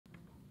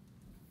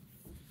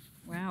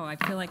Wow, I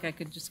feel like I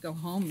could just go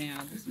home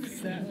now.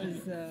 That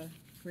was a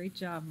great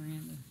job,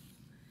 Miranda.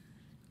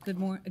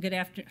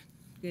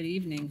 Good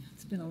evening.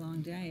 It's been a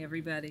long day,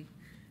 everybody.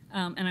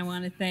 And I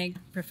want to thank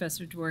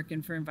Professor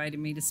Dworkin for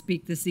inviting me to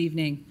speak this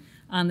evening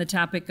on the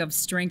topic of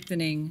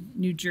strengthening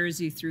New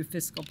Jersey through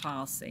fiscal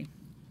policy.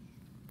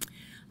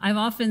 I've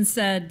often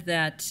said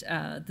that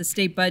the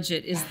state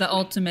budget is the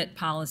ultimate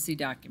policy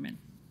document,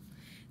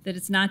 that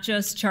it's not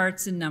just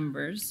charts and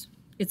numbers,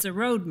 it's a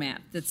roadmap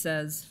that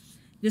says,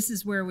 this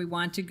is where we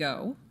want to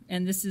go,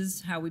 and this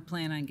is how we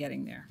plan on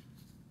getting there.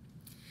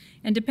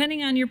 And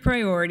depending on your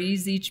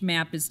priorities, each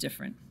map is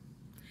different.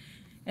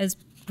 As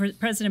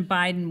President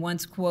Biden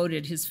once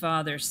quoted his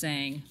father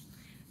saying,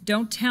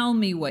 "Don't tell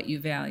me what you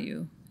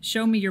value.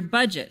 Show me your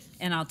budget,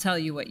 and I'll tell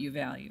you what you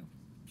value."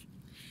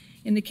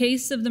 In the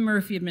case of the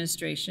Murphy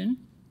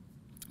administration,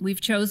 we've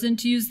chosen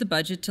to use the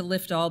budget to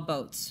lift all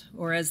boats,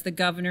 or as the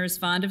governor is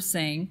fond of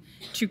saying,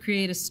 to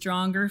create a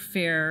stronger,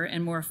 fairer,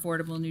 and more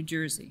affordable New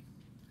Jersey.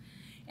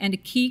 And a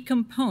key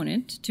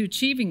component to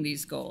achieving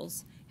these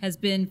goals has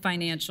been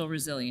financial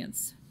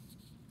resilience.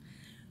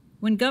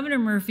 When Governor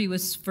Murphy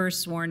was first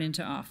sworn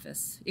into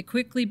office, it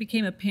quickly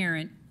became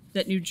apparent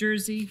that New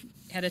Jersey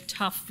had a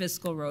tough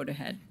fiscal road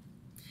ahead.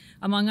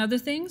 Among other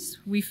things,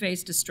 we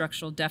faced a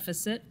structural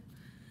deficit,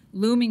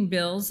 looming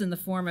bills in the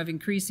form of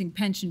increasing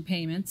pension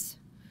payments,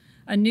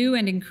 a new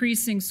and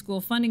increasing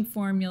school funding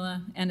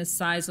formula, and a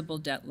sizable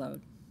debt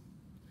load.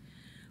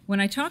 When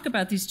I talk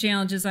about these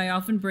challenges, I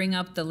often bring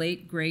up the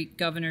late, great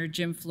Governor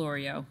Jim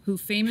Florio, who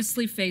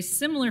famously faced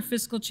similar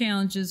fiscal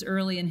challenges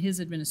early in his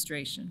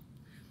administration.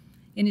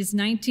 In his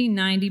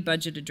 1990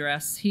 budget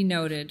address, he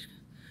noted,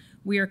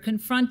 "We are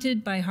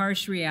confronted by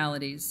harsh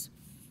realities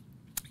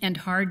and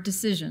hard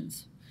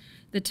decisions.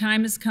 The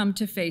time has come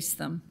to face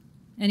them."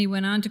 And he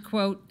went on to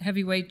quote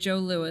heavyweight Joe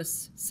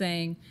Louis,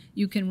 saying,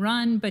 "You can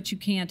run, but you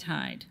can't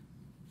hide."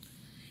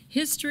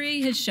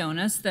 History has shown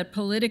us that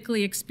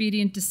politically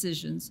expedient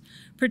decisions,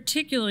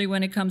 particularly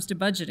when it comes to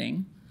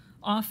budgeting,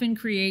 often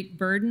create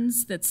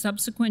burdens that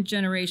subsequent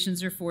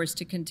generations are forced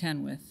to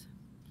contend with.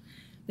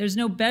 There's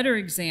no better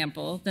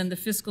example than the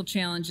fiscal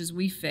challenges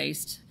we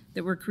faced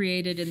that were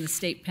created in the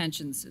state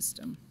pension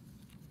system.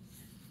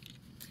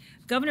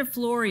 Governor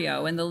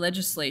Florio and the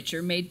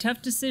legislature made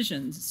tough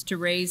decisions to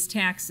raise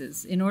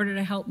taxes in order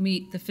to help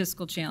meet the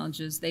fiscal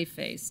challenges they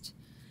faced.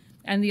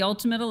 And the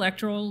ultimate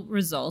electoral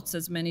results,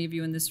 as many of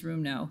you in this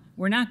room know,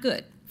 were not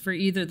good for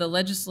either the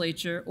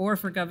legislature or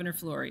for Governor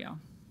Florio.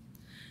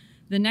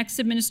 The next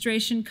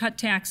administration cut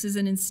taxes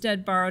and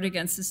instead borrowed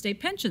against the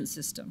state pension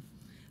system,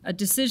 a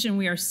decision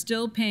we are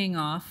still paying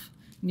off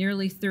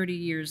nearly 30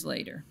 years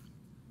later.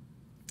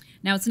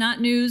 Now, it's not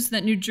news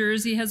that New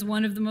Jersey has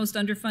one of the most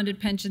underfunded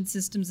pension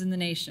systems in the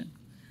nation.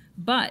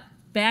 But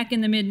back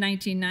in the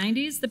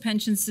mid-1990s, the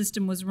pension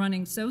system was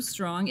running so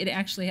strong it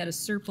actually had a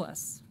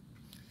surplus.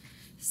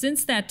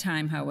 Since that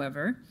time,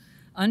 however,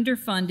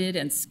 underfunded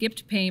and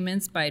skipped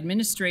payments by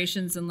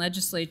administrations and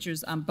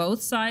legislatures on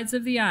both sides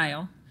of the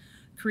aisle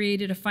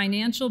created a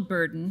financial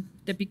burden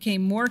that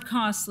became more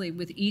costly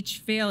with each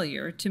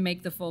failure to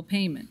make the full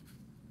payment.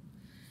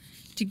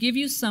 To give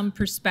you some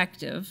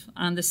perspective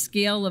on the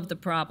scale of the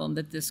problem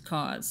that this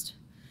caused,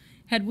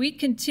 had we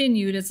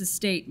continued as a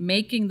state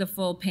making the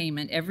full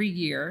payment every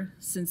year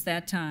since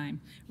that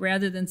time,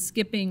 rather than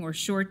skipping or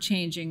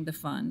shortchanging the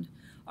fund,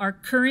 our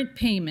current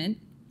payment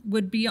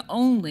would be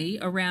only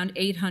around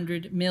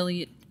 $800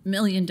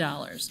 million.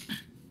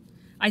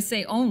 I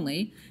say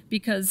only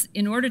because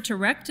in order to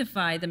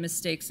rectify the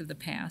mistakes of the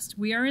past,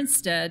 we are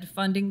instead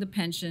funding the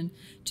pension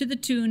to the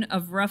tune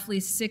of roughly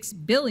 $6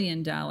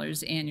 billion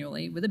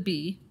annually, with a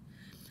B,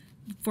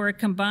 for a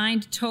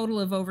combined total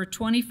of over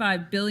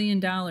 $25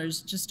 billion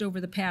just over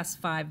the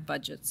past 5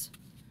 budgets.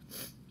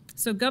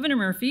 So Governor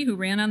Murphy, who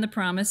ran on the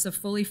promise of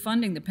fully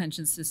funding the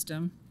pension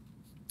system,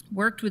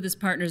 worked with his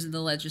partners in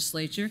the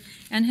legislature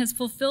and has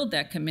fulfilled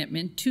that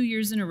commitment 2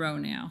 years in a row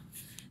now,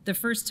 the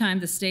first time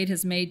the state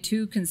has made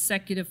 2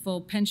 consecutive full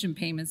pension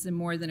payments in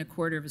more than a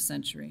quarter of a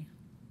century.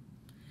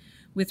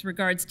 With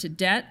regards to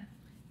debt,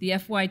 the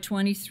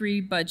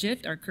FY23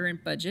 budget, our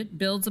current budget,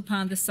 builds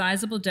upon the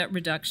sizable debt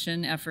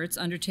reduction efforts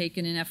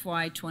undertaken in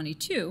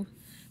FY22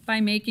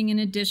 by making an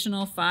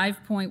additional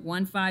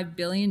 $5.15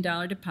 billion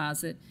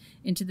deposit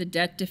into the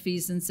Debt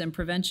Defeasance and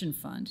Prevention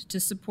Fund to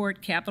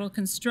support capital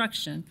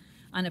construction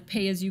on a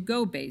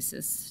pay-as-you-go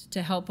basis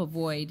to help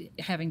avoid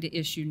having to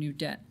issue new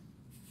debt.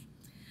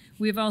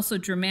 We have also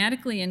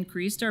dramatically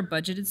increased our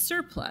budgeted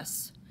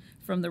surplus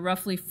from the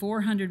roughly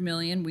 $400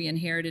 million we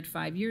inherited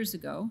 5 years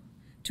ago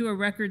to a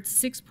record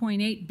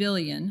 $6.8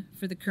 billion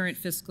for the current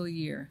fiscal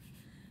year,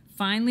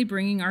 finally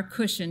bringing our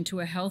cushion to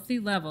a healthy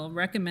level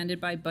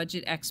recommended by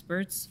budget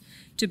experts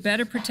to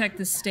better protect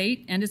the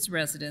state and its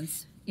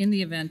residents in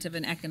the event of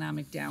an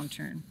economic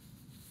downturn.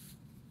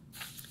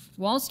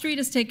 Wall Street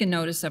has taken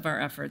notice of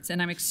our efforts,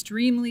 and I'm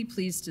extremely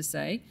pleased to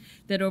say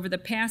that over the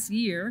past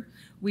year,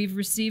 we've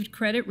received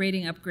credit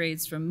rating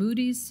upgrades from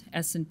Moody's,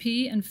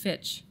 S&P, and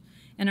Fitch,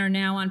 and are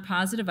now on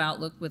positive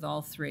outlook with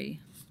all 3.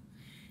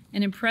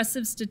 an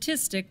impressive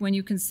statistic when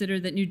you consider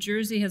that New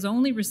Jersey has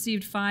only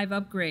received 5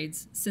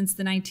 upgrades since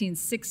the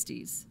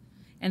 1960s,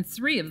 and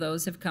 3 of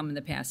those have come in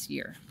the past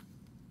year.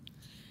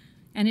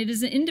 And it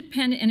is an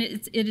independent, and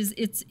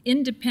it's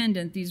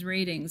independent, these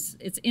ratings,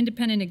 it's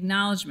independent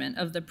acknowledgement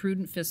of the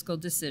prudent fiscal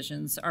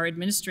decisions our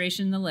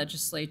administration and the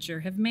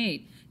legislature have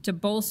made to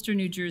bolster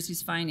New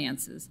Jersey's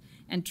finances,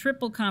 and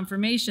triple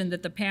confirmation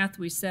that the path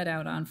we set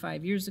out on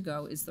 5 years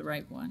ago is the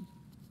right one.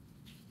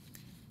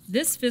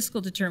 This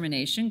fiscal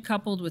determination,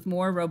 coupled with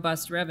more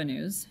robust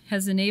revenues,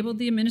 has enabled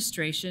the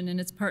administration and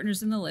its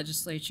partners in the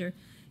legislature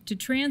to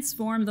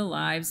transform the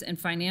lives and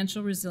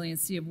financial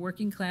resiliency of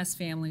working-class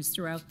families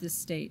throughout this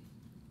state.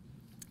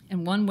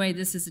 And one way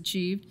this is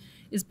achieved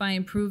is by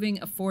improving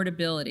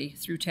affordability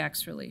through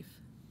tax relief.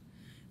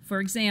 For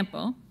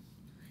example,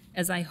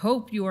 as I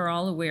hope you are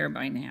all aware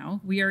by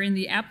now, we are in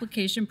the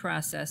application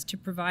process to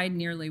provide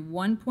nearly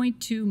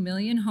 1.2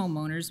 million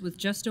homeowners with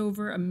just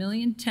over a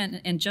million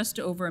tenants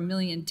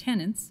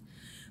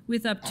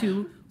with up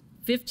to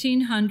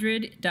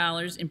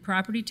 $1,500 in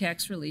property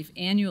tax relief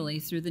annually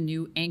through the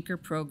new Anchor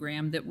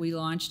program that we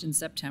launched in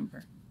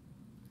September.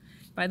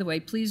 By the way,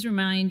 please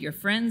remind your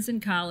friends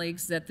and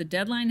colleagues that the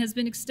deadline has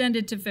been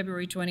extended to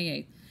February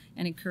 28th,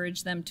 and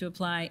encourage them to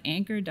apply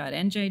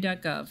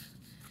anchor.nj.gov.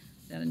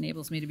 That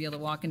enables me to be able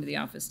to walk into the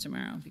office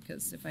tomorrow,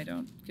 because if I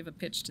don't give a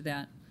pitch to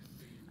that.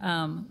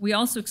 We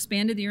also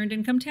expanded the Earned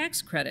Income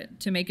Tax Credit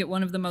to make it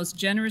one of the most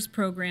generous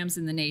programs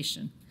in the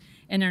nation,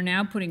 and are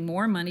now putting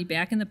more money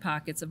back in the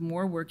pockets of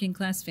more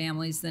working-class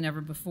families than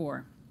ever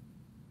before.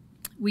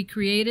 We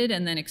created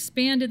and then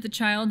expanded the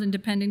Child and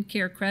Dependent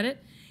Care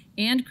Credit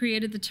and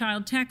created the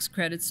Child Tax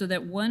Credit so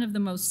that one of the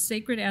most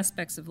sacred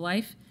aspects of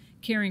life,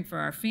 caring for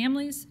our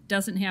families,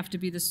 doesn't have to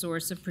be the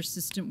source of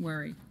persistent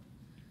worry.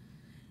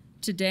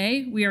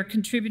 Today, we are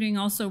contributing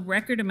also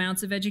record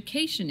amounts of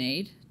education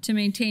aid to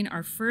maintain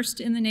our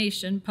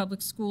first-in-the-nation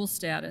public school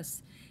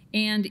status,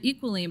 and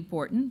equally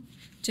important,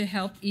 to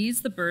help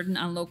ease the burden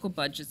on local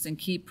budgets and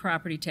keep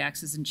property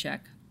taxes in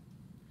check.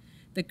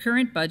 The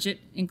current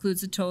budget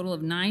includes a total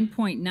of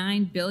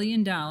 $9.9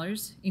 billion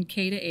in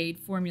K-8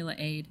 formula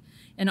aid,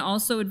 and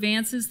also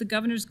advances the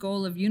governor's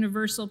goal of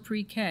universal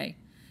pre-K,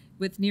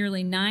 with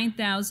nearly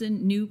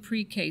 9,000 new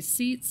pre-K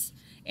seats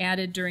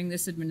added during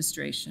this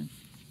administration.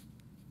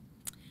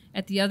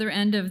 At the other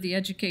end of the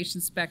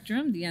education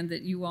spectrum, the end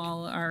that you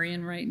all are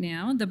in right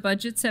now, the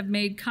budgets have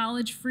made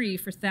college free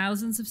for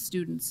thousands of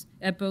students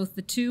at both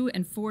the 2-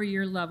 and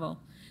 4-year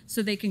level,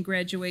 so they can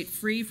graduate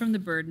free from the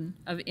burden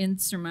of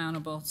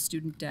insurmountable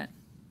student debt.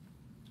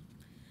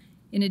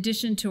 In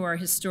addition to our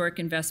historic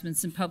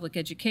investments in public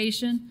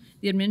education,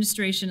 the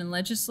administration and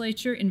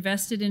legislature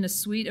invested in a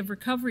suite of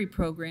recovery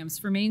programs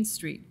for Main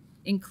Street,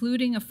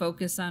 including a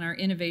focus on our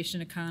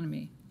innovation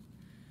economy.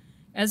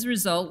 As a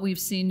result, we've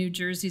seen New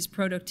Jersey's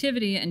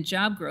productivity and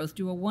job growth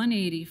do a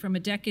 180 from a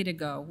decade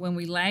ago, when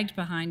we lagged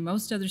behind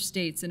most other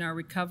states in our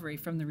recovery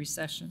from the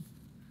recession.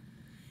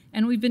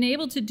 And we've been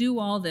able to do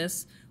all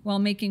this while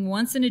making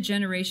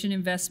once-in-a-generation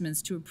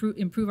investments to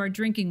improve our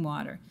drinking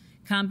water,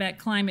 combat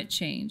climate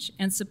change,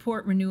 and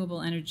support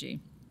renewable energy,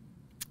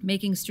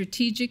 making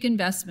strategic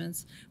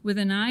investments with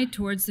an eye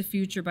towards the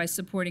future by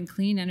supporting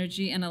clean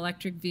energy and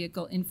electric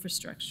vehicle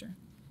infrastructure.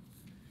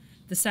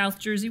 The South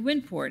Jersey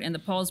Windport and the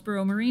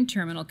Paulsboro Marine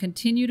Terminal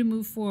continue to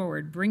move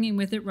forward, bringing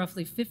with it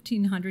roughly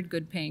 1,500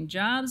 good-paying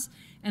jobs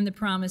and the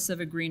promise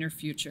of a greener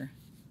future.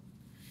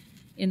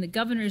 In the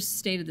governor's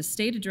State of the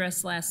State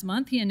address last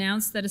month, he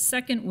announced that a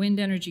second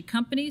wind energy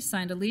company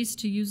signed a lease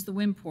to use the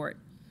Windport.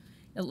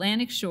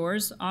 Atlantic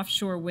Shores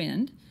Offshore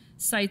Wind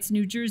cites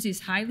New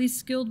Jersey's highly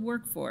skilled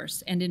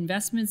workforce and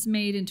investments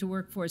made into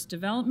workforce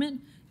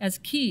development as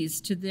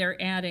keys to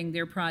their adding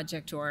their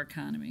project to our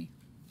economy.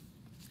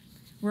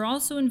 We're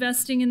also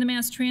investing in the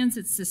mass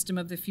transit system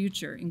of the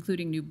future,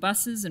 including new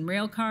buses and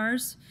rail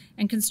cars,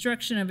 and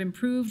construction of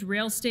improved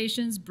rail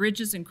stations,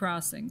 bridges, and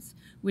crossings,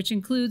 which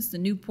includes the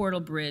new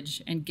Portal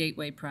Bridge and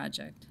Gateway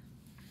project.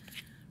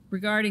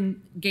 Regarding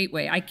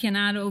Gateway, I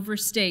cannot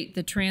overstate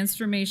the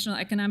transformational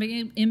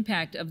economic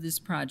impact of this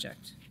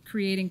project,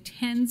 creating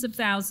tens of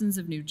thousands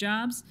of new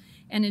jobs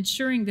and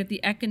ensuring that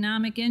the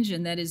economic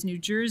engine that is New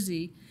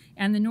Jersey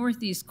and the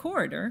Northeast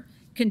Corridor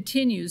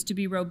continues to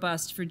be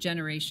robust for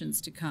generations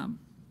to come.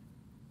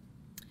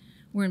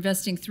 We're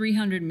investing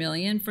 $300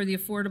 million for the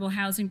Affordable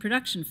Housing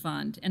Production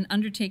Fund, an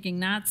undertaking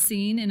not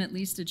seen in at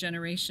least a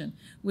generation,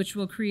 which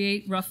will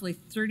create roughly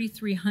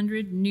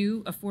 3,300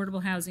 new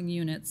affordable housing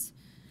units.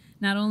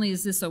 Not only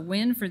is this a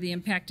win for the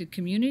impacted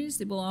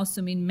communities, it will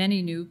also mean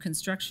many new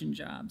construction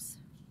jobs.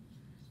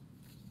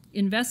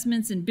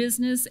 Investments in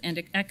business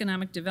and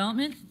economic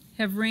development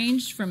have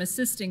ranged from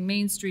assisting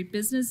Main Street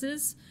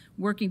businesses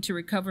working to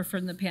recover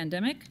from the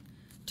pandemic,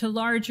 to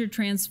larger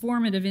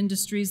transformative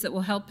industries that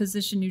will help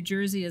position New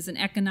Jersey as an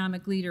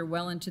economic leader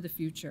well into the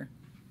future.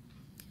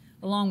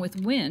 Along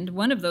with wind,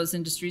 one of those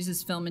industries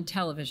is film and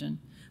television,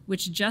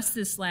 which just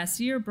this last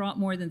year brought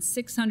more than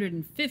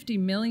 $650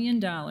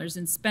 million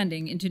in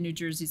spending into New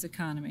Jersey's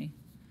economy.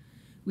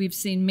 We've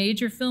seen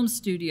major film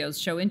studios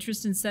show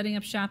interest in setting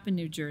up shop in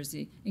New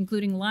Jersey,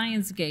 including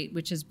Lionsgate,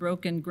 which has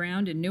broken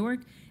ground in Newark,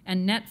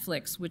 and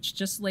Netflix, which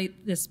just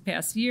late this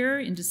past year,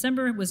 in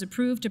December, was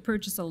approved to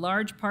purchase a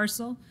large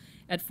parcel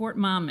at Fort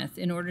Monmouth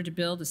in order to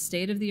build a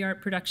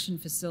state-of-the-art production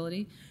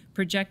facility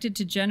projected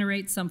to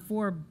generate some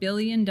 $4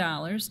 billion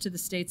to the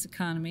state's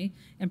economy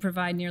and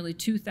provide nearly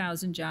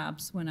 2,000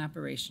 jobs when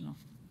operational.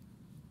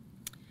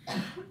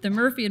 The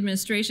Murphy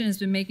administration has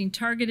been making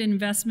targeted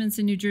investments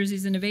in New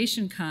Jersey's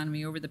innovation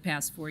economy over the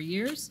past 4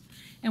 years,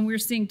 and we're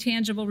seeing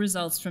tangible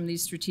results from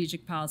these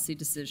strategic policy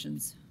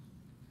decisions.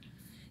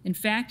 In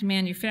fact,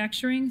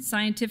 manufacturing,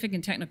 scientific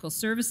and technical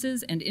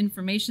services, and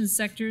information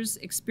sectors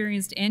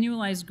experienced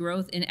annualized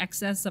growth in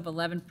excess of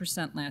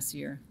 11% last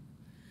year.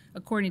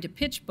 According to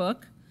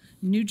PitchBook,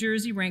 New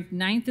Jersey ranked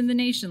 9th in the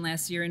nation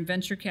last year in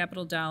venture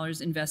capital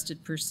dollars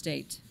invested per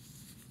state.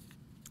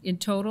 In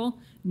total,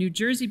 New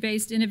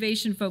Jersey-based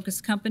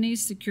innovation-focused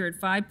companies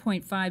secured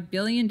 $5.5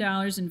 billion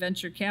in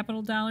venture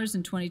capital dollars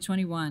in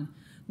 2021,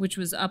 which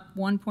was up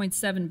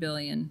 $1.7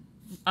 billion,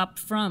 up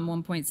from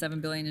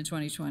 $1.7 billion in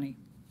 2020.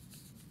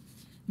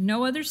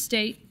 No other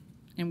state,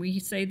 and we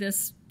say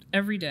this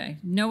every day,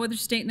 no other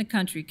state in the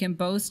country can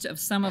boast of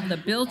some of the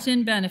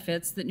built-in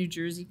benefits that New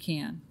Jersey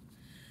can.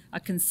 A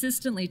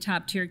consistently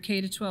top-tier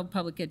K-12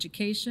 public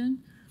education,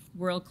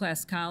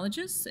 world-class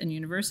colleges and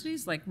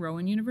universities like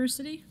Rowan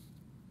University,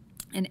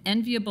 an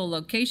enviable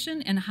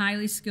location, and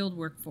highly skilled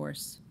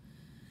workforce.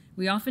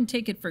 We often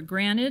take it for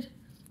granted,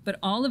 but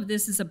all of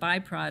this is a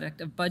byproduct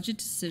of budget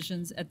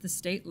decisions at the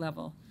state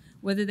level,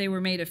 whether they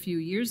were made a few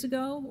years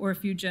ago or a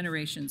few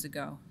generations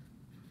ago.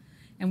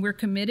 And we're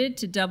committed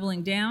to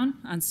doubling down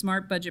on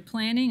smart budget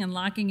planning and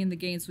locking in the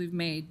gains we've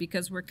made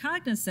because we're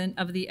cognizant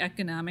of the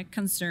economic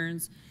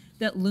concerns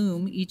that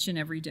loom each and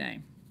every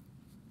day.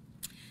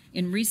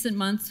 In recent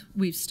months,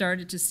 we've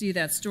started to see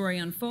that story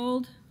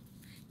unfold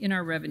in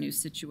our revenue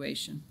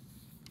situation.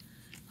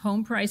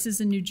 Home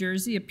prices in New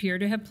Jersey appear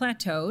to have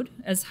plateaued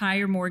as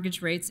higher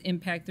mortgage rates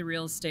impact the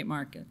real estate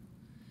market.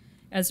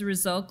 As a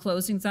result,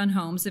 closings on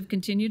homes have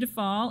continued to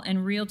fall,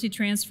 and realty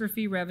transfer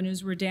fee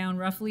revenues were down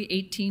roughly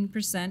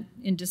 18%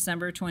 in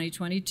December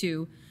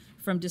 2022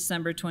 from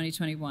December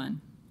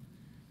 2021.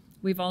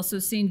 We've also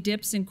seen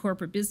dips in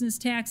corporate business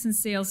tax and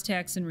sales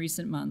tax in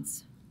recent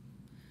months.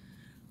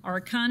 Our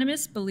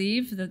economists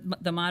believe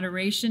that the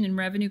moderation in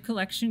revenue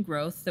collection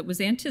growth that was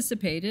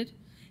anticipated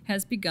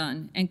has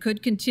begun and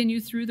could continue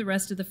through the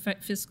rest of the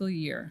fiscal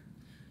year,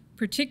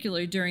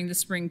 particularly during the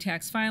spring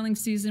tax filing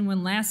season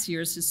when last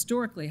year's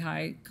historically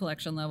high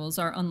collection levels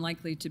are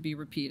unlikely to be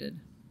repeated.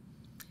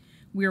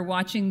 We are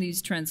watching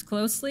these trends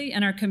closely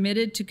and are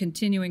committed to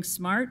continuing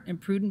smart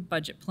and prudent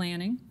budget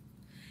planning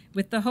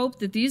with the hope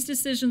that these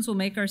decisions will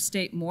make our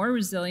state more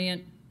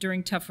resilient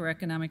during tougher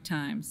economic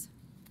times.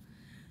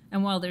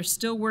 And while there's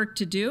still work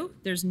to do,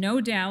 there's no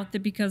doubt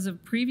that because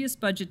of previous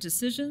budget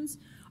decisions,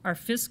 our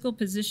fiscal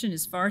position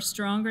is far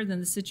stronger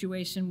than the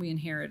situation we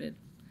inherited.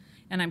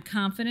 And I'm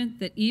confident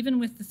that even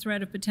with the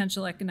threat of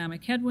potential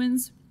economic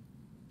headwinds,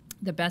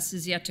 the best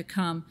is yet to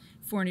come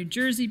for New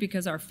Jersey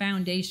because our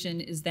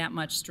foundation is that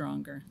much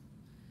stronger.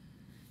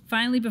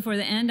 Finally, before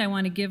the end, I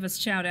want to give a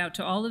shout out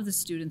to all of the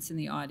students in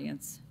the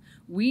audience.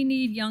 We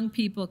need young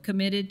people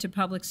committed to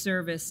public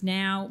service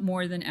now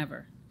more than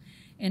ever.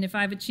 And if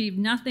I've achieved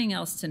nothing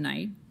else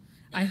tonight,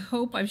 I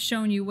hope I've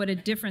shown you what a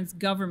difference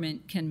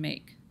government can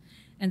make.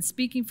 And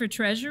speaking for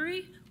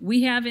Treasury,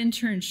 we have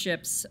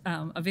internships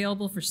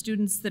available for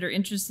students that are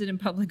interested in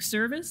public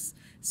service.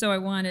 So I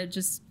want to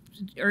just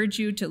urge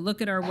you to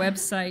look at our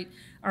website.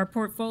 Our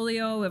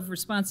portfolio of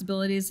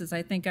responsibilities, as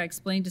I think I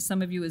explained to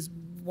some of you, is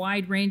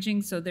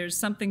wide-ranging, so there's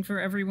something for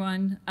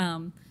everyone.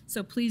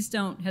 So please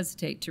don't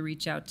hesitate to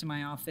reach out to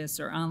my office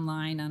or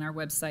online on our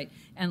website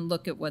and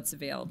look at what's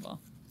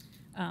available.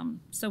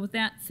 So with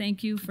that,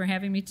 thank you for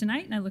having me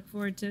tonight, and I look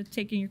forward to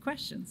taking your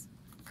questions.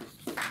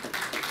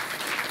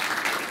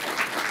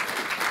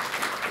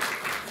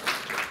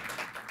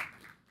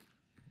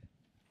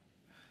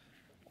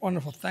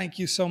 Wonderful. Thank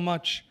you so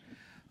much,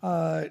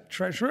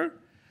 Treasurer.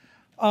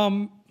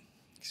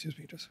 Excuse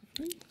me, just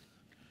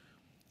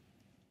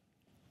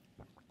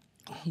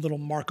a little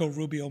Marco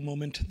Rubio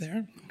moment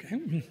there.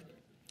 Okay.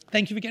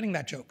 Thank you for getting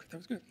that joke. That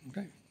was good.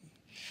 Okay.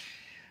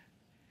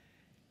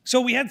 So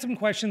we had some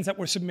questions that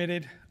were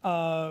submitted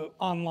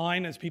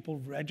online as people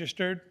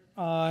registered,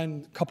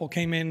 and a couple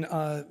came in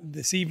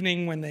this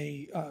evening when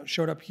they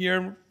showed up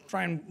here.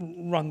 Try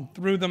and run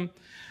through them.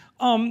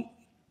 I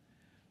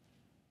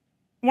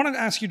wanted to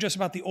ask you just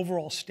about the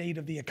overall state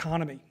of the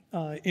economy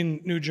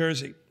in New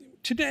Jersey.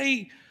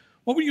 Today,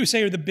 what would you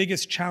say are the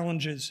biggest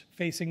challenges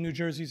facing New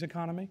Jersey's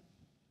economy?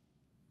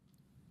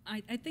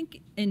 I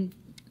think, and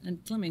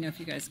let me know if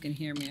you guys can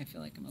hear me. I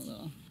feel like I'm a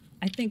little,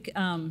 I think,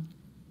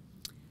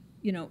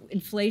 you know,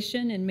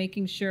 inflation and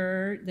making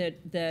sure that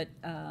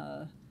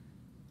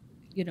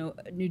you know,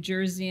 New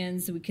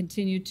Jerseyans, we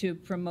continue to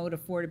promote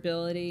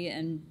affordability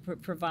and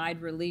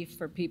provide relief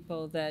for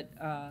people that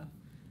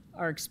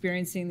are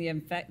experiencing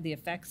the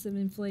effects of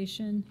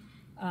inflation.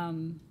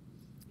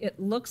 It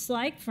looks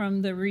like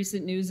from the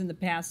recent news in the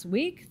past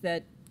week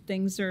that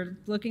things are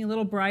looking a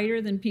little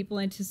brighter than people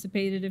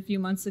anticipated a few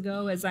months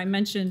ago. As I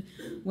mentioned,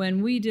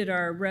 when we did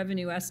our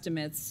revenue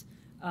estimates,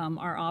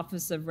 our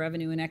Office of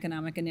Revenue and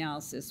Economic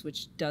Analysis,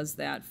 which does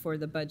that for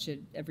the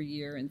budget every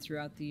year and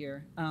throughout the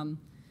year,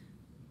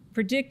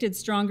 predicted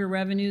stronger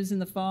revenues in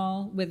the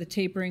fall with a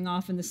tapering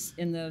off in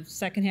the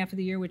second half of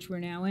the year, which we're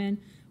now in.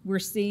 We're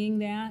seeing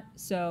that,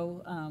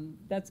 so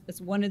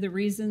that's one of the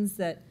reasons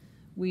that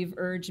we've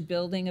urged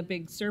building a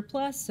big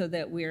surplus so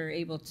that we're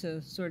able to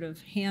sort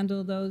of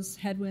handle those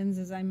headwinds,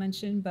 as I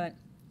mentioned. But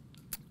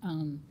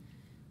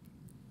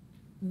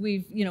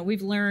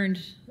we've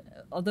learned,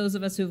 those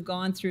of us who've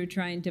gone through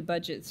trying to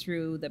budget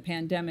through the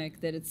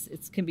pandemic, that it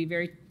can be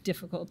very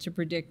difficult to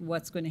predict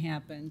what's going to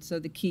happen. So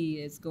the key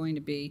is going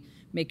to be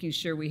making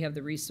sure we have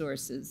the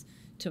resources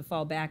to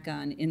fall back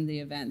on in the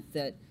event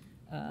that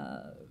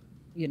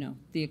the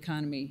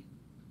economy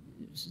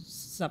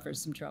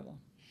suffers some trouble.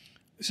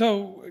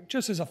 So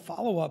just as a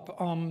follow-up,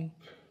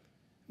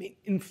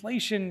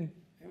 inflation,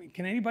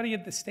 can anybody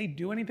at the state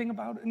do anything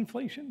about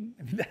inflation?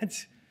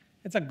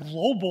 It's a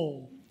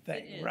global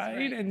thing,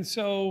 right? And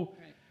so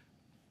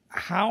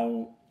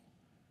how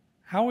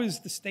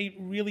is the state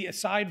really,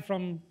 aside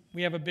from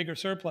we have a bigger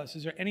surplus,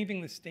 is there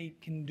anything the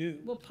state can do?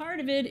 Well, part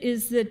of it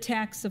is the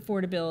tax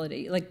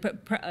affordability, like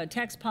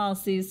tax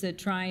policies that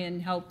try and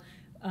help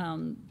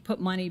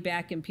put money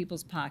back in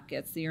people's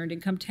pockets. The Earned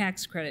Income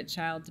Tax Credit,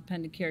 Child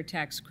Dependent Care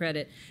Tax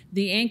Credit.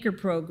 The Anchor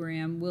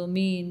program will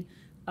mean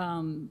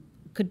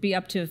could be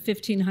up to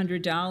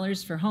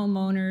 $1,500 for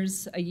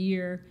homeowners a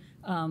year,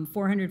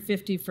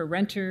 $450 for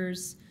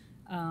renters,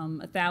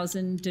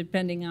 $1,000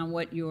 depending on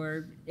what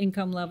your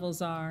income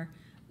levels are.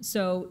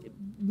 So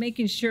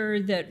making sure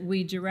that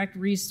we direct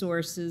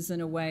resources in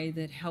a way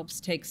that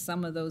helps take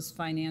some of those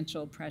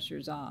financial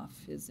pressures off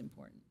is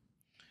important.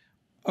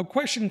 A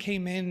question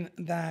came in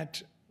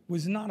that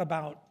was not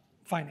about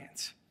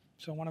finance,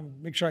 so I want to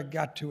make sure I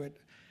got to it.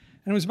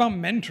 And it was about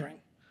mentoring.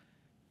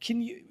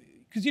 Can you,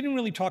 because you didn't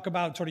really talk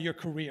about sort of your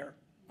career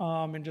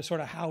and just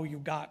sort of how you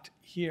got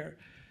here.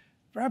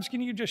 Perhaps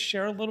can you just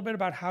share a little bit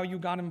about how you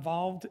got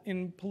involved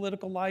in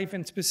political life,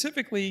 and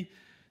specifically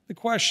the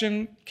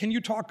question, can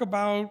you talk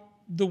about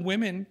the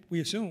women,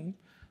 we assume,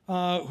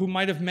 who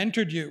might have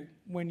mentored you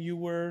when you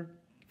were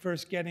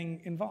first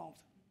getting involved?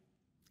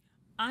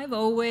 I've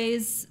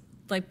always,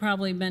 like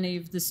probably many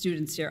of the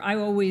students here, I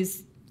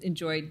always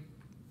enjoyed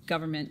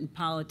government and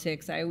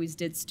politics. I always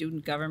did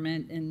student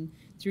government, and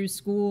through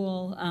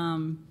school,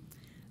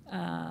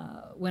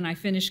 when I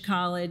finished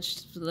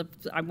college,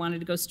 I wanted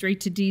to go straight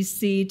to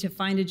DC to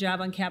find a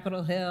job on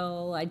Capitol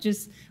Hill.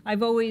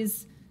 I've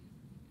always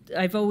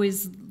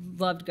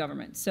loved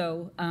government.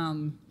 So,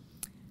 and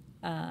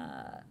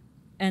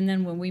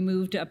then when we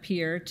moved up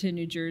here to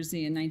New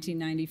Jersey in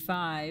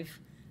 1995,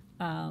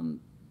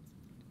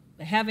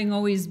 having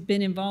always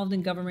been involved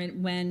in government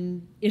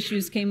when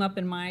issues came up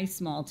in my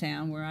small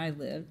town where I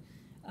lived,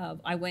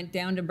 I went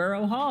down to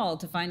Borough Hall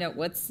to find out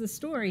what's the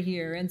story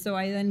here. And so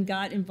I then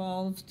got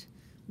involved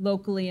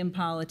locally in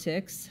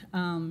politics,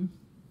 and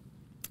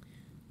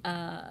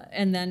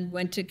then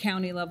went to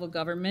county level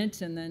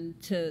government and then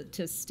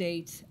to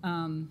state.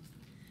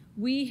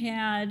 We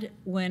had,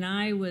 when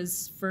I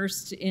was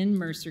first in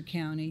Mercer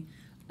County,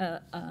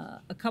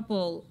 a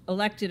couple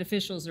elected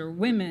officials or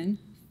women,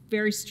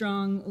 very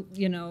strong,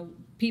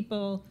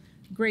 people,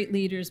 great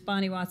leaders,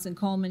 Bonnie Watson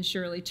Coleman,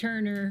 Shirley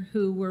Turner,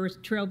 who were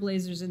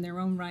trailblazers in their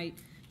own right.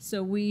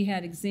 So we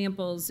had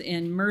examples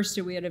in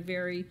Mercer. We had a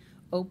very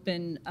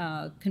open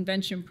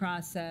convention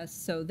process,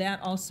 so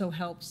that also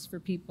helps for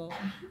people.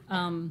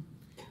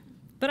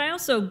 But I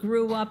also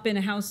grew up in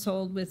a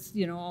household with,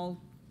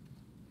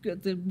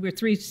 we're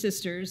three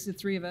sisters, the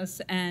three of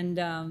us, and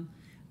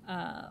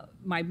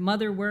my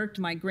mother worked,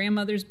 my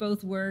grandmothers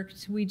both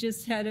worked. We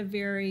just had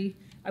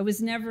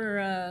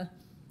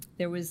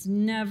there was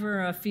never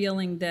a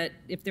feeling that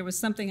if there was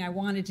something I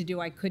wanted to do,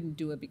 I couldn't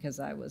do it because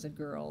I was a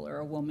girl or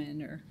a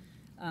woman. Or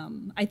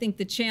I think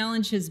the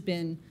challenge has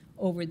been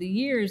over the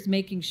years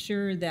making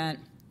sure that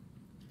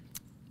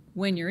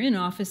when you're in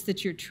office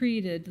that you're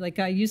treated like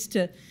I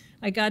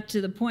got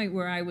to the point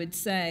where I would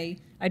say,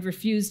 I'd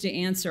refuse to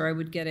answer. I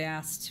would get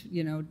asked,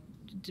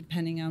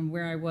 depending on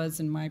where I was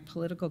in my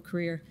political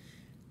career,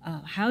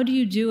 how do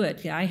you do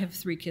it? I have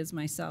 3 kids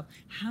myself.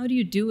 How do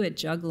you do it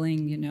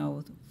juggling,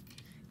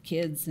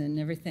 kids and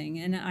everything?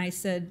 And I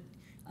said,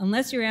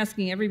 unless you're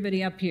asking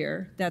everybody up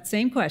here that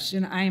same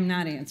question, I am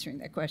not answering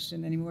that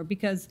question anymore,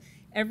 because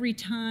every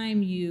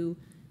time you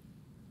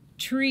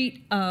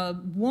treat a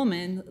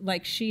woman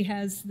like she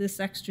has this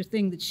extra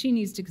thing that she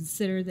needs to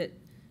consider that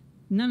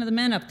none of the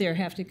men up there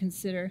have to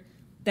consider,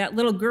 that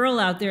little girl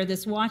out there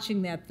that's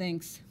watching that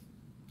thinks,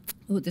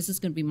 oh, this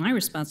is going to be my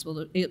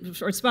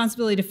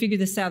responsibility to figure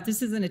this out.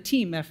 This isn't a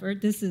team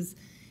effort. This is,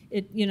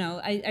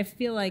 I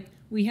feel like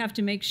we have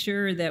to make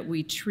sure that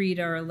we treat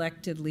our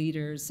elected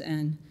leaders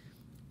and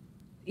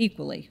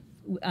equally.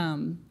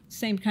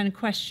 Same kind of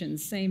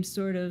questions, same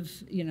sort of,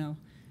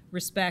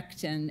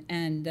 respect,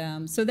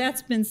 and so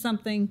that's been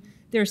something.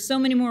 There are so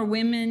many more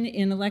women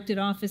in elected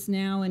office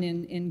now and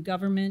in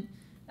government.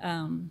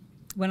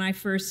 When I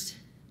first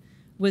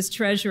was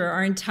treasurer,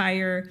 our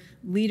entire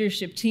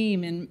leadership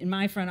team in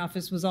my front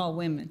office was all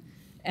women.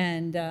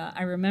 And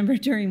I remember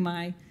during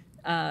my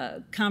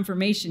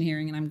confirmation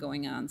hearing, and I'm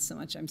going on so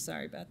much, I'm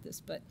sorry about this,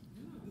 but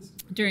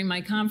during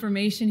my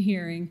confirmation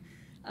hearing,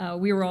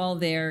 we were all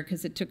there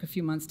because it took a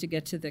few months to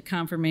get to the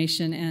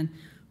confirmation, and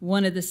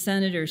one of the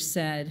senators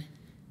said,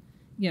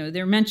 you know,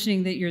 they're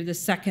mentioning that you're the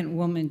second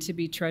woman to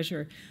be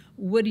treasurer.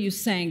 What are you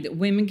saying, that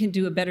women can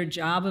do a better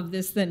job of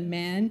this than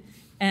men?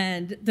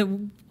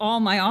 And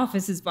all my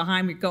office is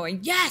behind me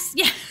going, yes,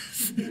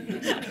 yes.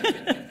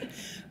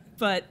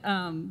 But,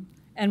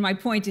 and my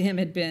point to him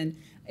had been,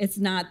 it's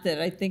not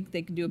that I think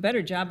they can do a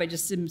better job, I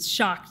just am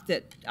shocked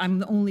that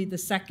I'm only the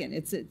second.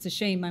 It's a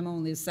shame I'm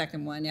only the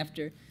second one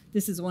after,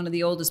 this is one of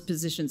the oldest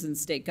positions in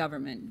state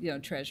government, you know,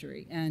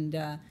 Treasury. And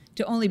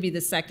to only be the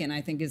second,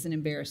 I think, is an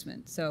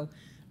embarrassment. So,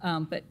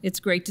 but it's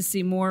great to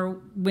see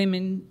more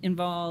women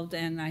involved,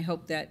 and I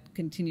hope that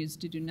continues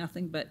to do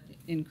nothing but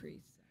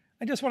increase.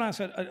 I just want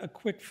to ask a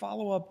quick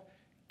follow-up.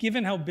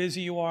 Given how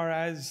busy you are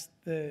as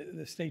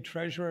the state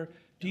treasurer,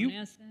 do you...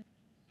 Ask that?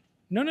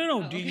 No.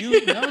 Oh, Do okay.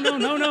 you...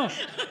 No.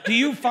 Do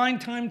you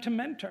find time to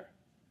mentor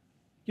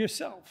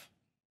yourself?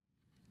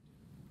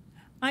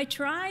 I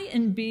try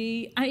and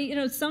be, you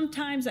know,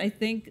 sometimes I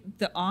think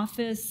the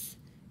office,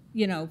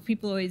 you know,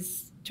 people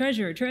always,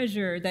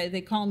 treasurer,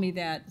 they call me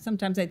that.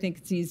 Sometimes I think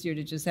it's easier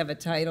to just have a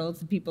title.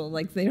 So people,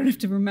 like, they don't have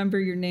to remember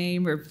your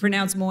name or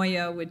pronounce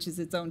Muoio, which is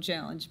its own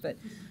challenge. But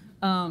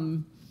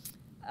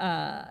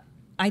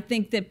I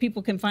think that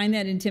people can find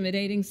that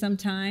intimidating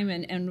sometime.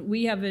 And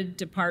we have a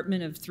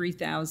department of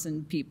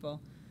 3,000 people.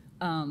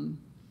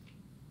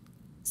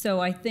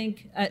 So I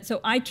think, so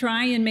I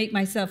try and make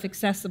myself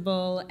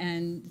accessible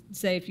and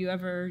say, if you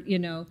ever, you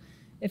know,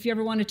 if you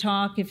ever want to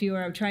talk, if you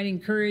are, I try to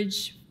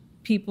encourage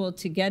people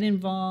to get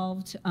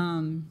involved.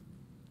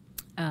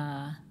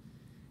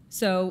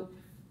 So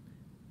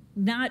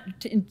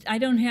I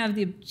don't have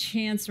the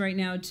chance right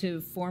now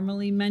to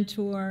formally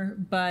mentor,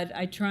 but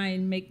I try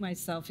and make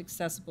myself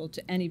accessible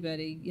to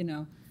anybody, you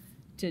know,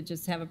 to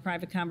just have a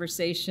private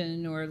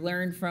conversation or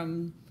learn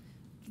from,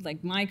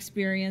 like, my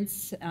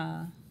experience,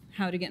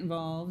 how to get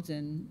involved,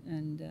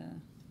 and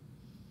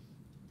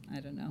I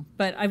don't know.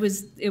 But it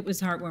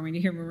was heartwarming to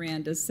hear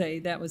Miranda say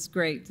that was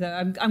great.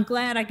 So I'm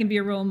glad I can be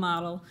a role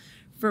model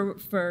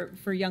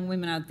for young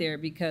women out there,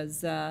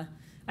 because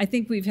I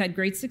think we've had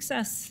great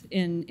success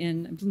in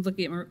I'm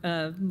looking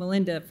at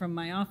Melinda from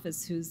my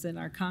office, who's in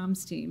our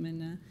comms team,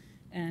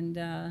 and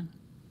there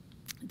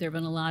have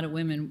been a lot of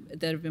women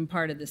that have been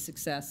part of the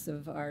success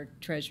of our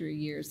Treasury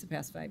years, the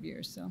past 5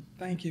 years. So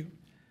Thank you.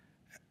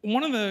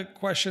 One of the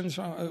questions,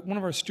 one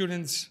of our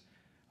students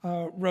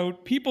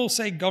wrote, people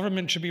say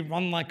government should be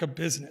run like a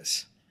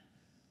business.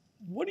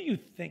 What do you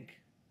think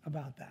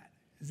about that?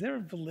 Is there a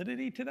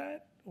validity to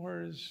that,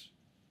 or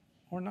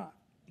not?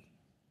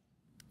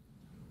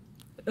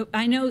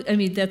 I know, I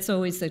mean, that's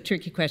always a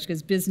tricky question,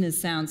 because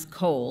business sounds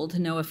cold,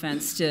 no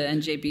offense to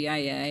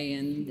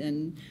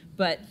NJBIA,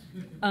 but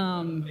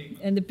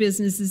and the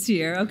business is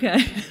here,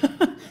 okay.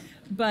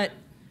 But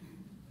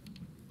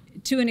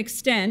to an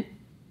extent,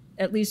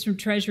 at least from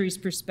Treasury's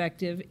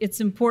perspective,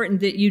 it's important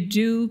that you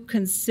do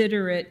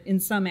consider it in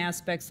some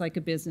aspects like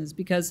a business,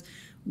 because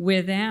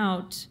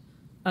without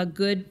a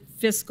good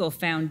fiscal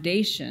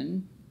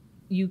foundation,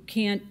 you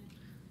can't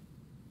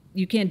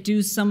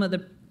do some of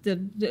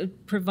the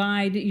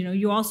provide, you know,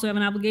 you also have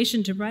an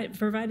obligation to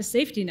provide a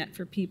safety net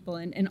for people,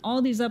 and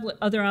all these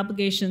other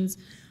obligations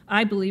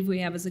I believe we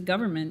have as a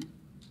government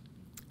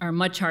are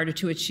much harder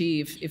to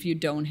achieve if you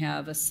don't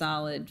have a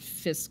solid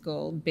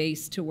fiscal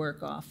base to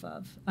work off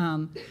of,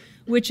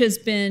 which has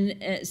been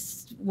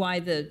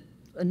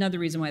another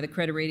reason why the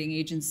credit rating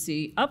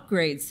agency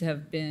upgrades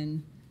have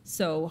been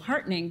so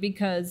heartening,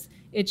 because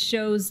it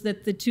shows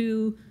that the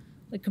two,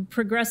 like,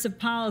 progressive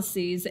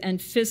policies and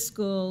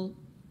fiscal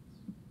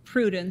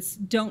prudence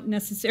don't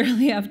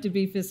necessarily have to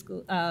be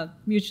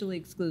mutually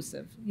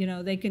exclusive. You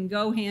know, they can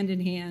go hand in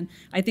hand.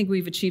 I think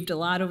we've achieved a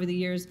lot over the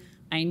years.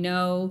 I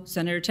know,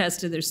 Senator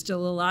Testa, there's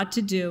still a lot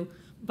to do,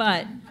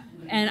 but,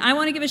 and I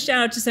want to give a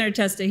shout out to Senator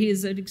Testa.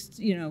 He's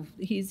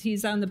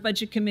on the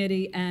budget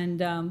committee,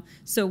 and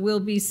so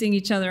we'll be seeing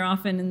each other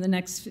often in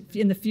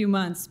the few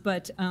months.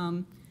 But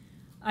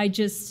I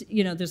just,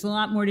 you know, there's a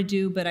lot more to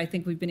do, but I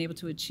think we've been able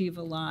to achieve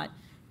a lot,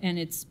 and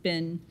it's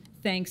been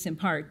thanks in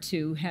part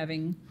to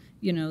having,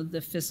 you know,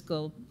 the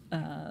fiscal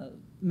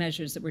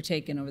measures that were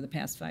taken over the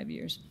past 5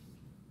 years.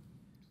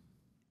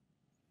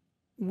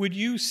 Would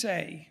you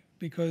say,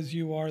 because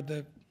you are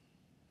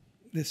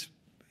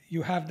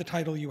you have the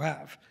title you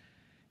have,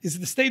 is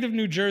the state of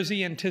New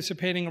Jersey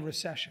anticipating a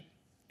recession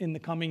in the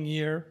coming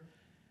year?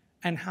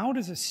 And how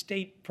does a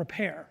state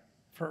prepare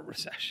for a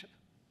recession?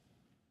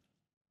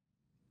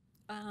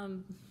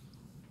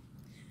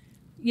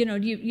 You know,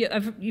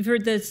 you've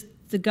heard this,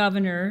 the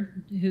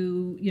governor,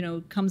 who, you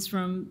know, comes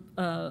from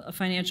a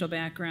financial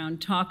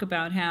background, talk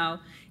about how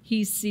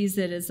he sees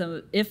it as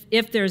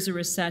if there's a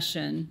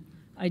recession,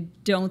 I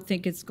don't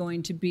think it's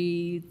going to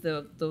be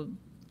the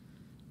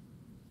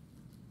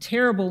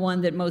terrible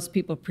one that most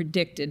people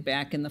predicted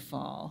back in the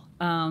fall.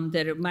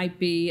 That it might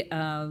be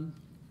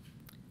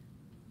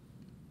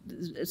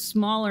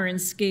smaller in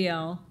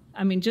scale.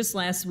 I mean, just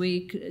last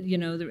week,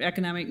 the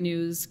economic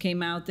news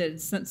came out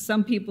that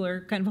some people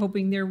are kind of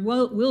hoping there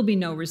will be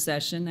no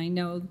recession. I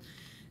know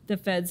the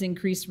Fed's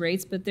increased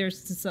rates, but it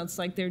sounds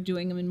like they're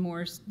doing them in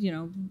more,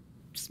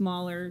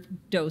 smaller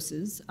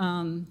doses.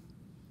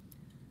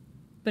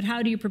 But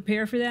how do you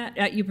prepare for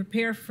that? You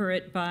prepare for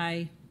it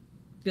by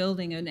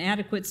building an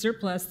adequate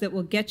surplus that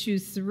will get you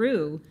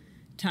through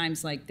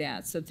times like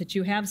that, so that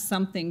you have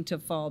something to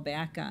fall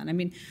back on. I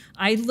mean,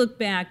 I look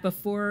back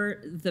before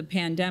the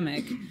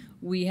pandemic,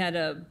 we had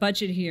a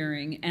budget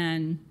hearing,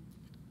 and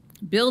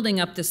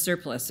building up the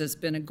surplus has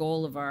been a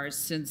goal of ours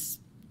since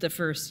the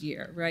first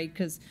year, right?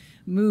 Because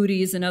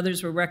Moody's and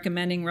others were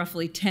recommending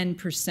roughly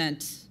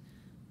 10%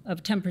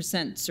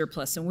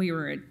 surplus, and we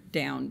were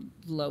down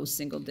low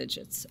single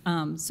digits.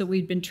 So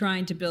we'd been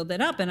trying to build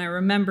that up, and I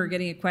remember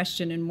getting a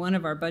question in one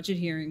of our budget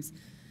hearings,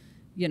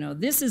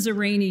 this is a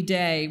rainy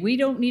day. We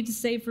don't need to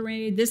save for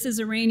rainy. This is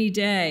a rainy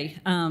day.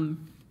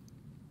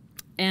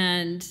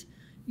 And,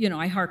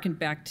 I hearkened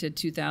back to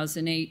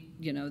 2008,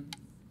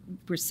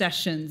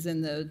 recessions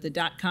and the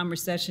dot-com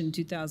recession in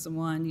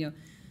 2001.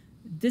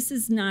 This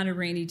is not a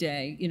rainy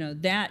day.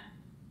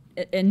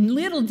 And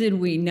little did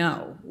we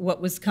know what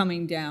was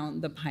coming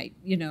down the pipe.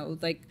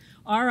 Like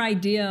our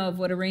idea of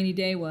what a rainy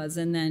day was,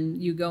 and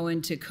then you go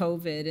into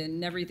COVID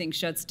and everything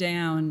shuts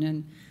down,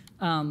 and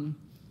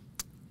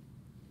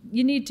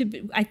you need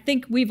to I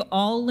think we've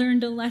all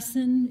learned a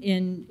lesson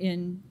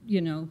in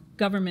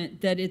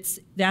government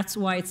that's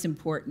why it's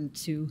important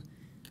to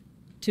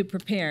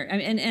prepare.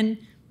 And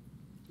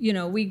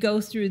we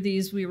go through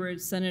these. We were at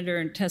Senator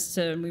and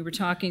Testa, and we were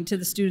talking to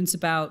the students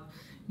about,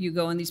 you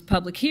go in these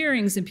public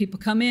hearings and people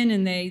come in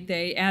and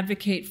they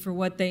advocate for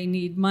what they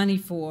need money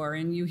for,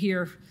 and you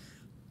hear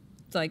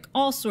like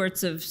all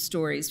sorts of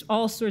stories,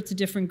 all sorts of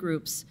different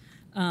groups,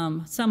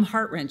 some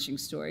heart-wrenching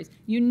stories.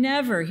 You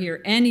never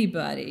hear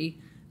anybody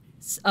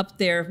up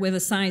there with a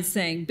sign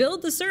saying,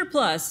 build the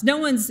surplus. No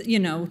one's,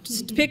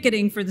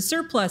 picketing for the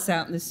surplus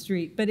out in the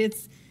street, but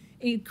it's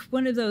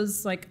one of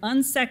those like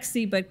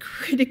unsexy but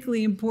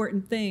critically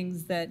important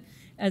things that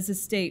as a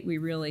state we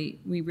really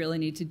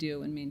need to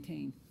do and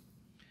maintain.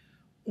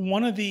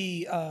 One of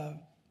the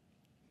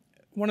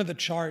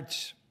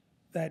charts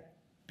that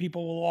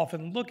people will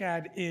often look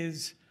at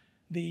is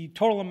the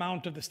total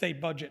amount of the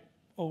state budget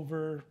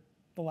over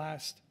the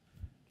last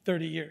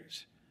 30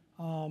 years.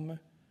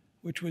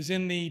 Which was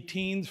in the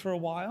teens for a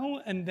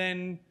while, and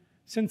then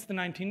since the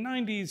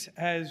 1990s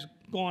has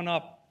gone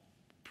up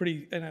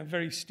in a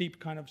very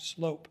steep kind of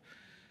slope.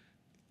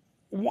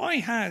 Why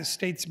has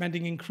state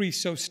spending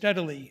increased so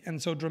steadily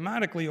and so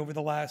dramatically over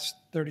the last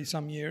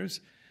 30-some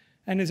years?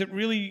 And is it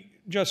really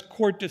just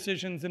court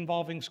decisions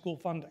involving school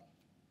funding?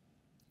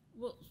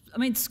 Well, I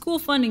mean, school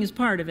funding is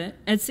part of it,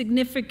 a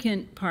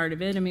significant part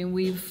of it. I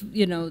mean,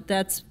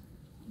 that's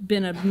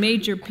been a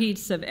major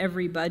piece of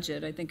every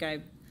budget. I think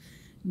I've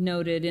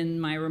noted in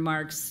my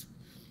remarks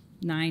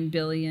 $9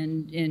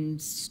 billion in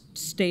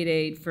state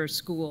aid for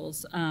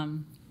schools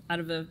out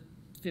of a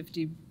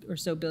 $50 or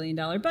so billion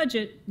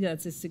budget.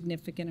 That's a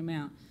significant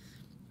amount.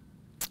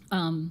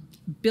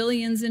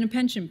 Billions in a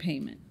pension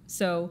payment.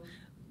 So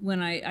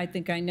when I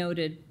think I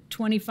noted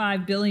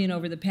 $25 billion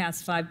over the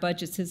past 5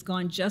 budgets has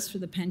gone just for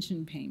the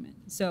pension payment.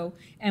 So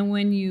and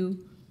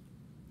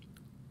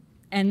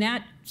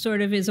that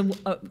sort of is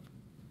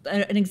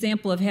an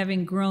example of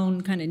having grown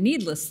kind of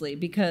needlessly,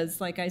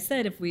 because like I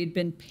said, if we had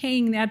been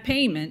paying that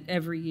payment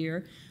every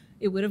year,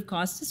 it would have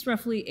cost us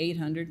roughly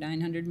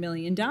 $900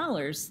 million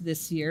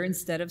this year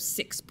instead of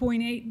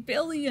 $6.8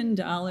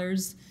 billion,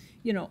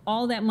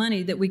 all that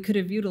money that we could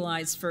have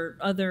utilized for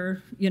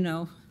other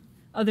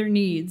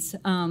needs.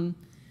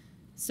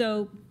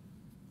 So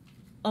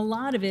a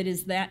lot of it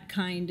is that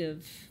kind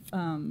of,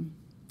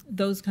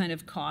 those kind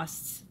of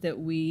costs that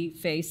we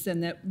face,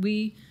 and that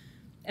we,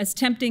 as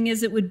tempting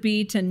as it would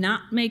be to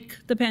not make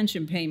the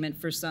pension payment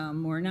for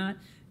some or not,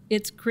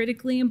 it's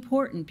critically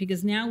important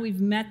because now we've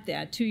met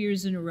that 2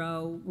 years in a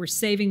row. We're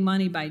saving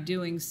money by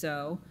doing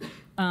so.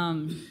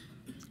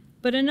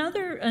 But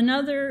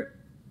another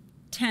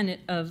tenet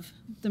of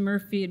the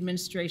Murphy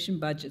administration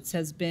budgets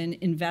has been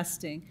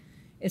investing.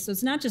 So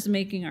it's not just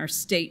making our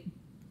state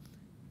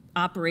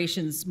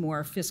operations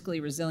more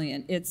fiscally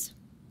resilient. It's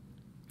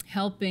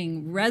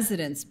helping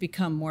residents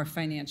become more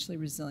financially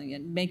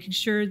resilient, making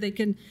sure they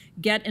can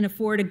get and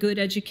afford a good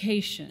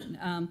education,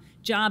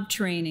 job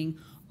training,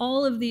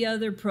 all of the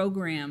other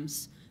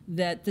programs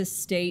that the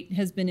state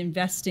has been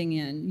investing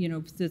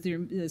in,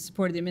 through the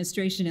support of the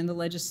administration and the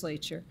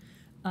legislature,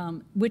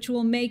 which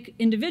will make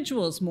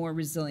individuals more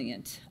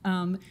resilient,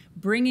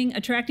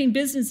 attracting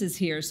businesses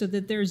here so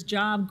that there's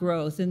job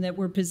growth and that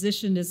we're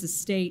positioned as a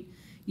state,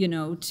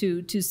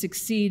 to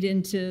succeed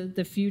into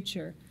the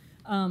future.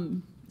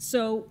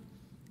 So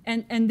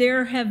And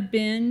there have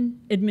been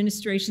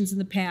administrations in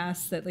the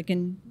past that, like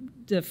in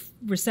the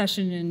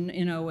recession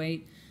in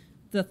 '08,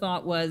 the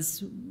thought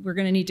was we're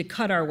going to need to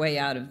cut our way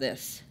out of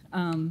this.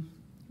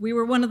 We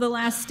were one of the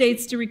last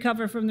states to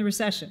recover from the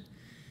recession.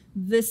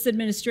 This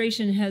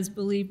administration has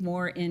believed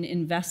more in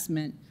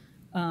investment,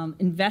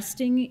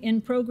 investing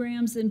in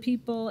programs and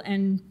people,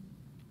 and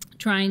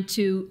trying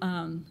to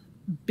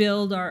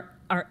build our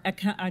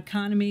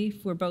economy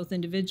for both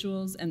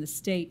individuals and the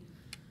state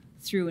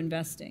through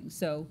investing.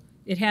 So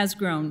it has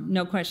grown,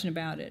 no question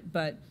about it,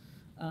 but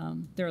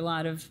there are a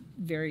lot of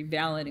very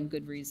valid and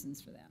good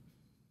reasons for that.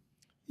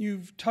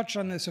 You've touched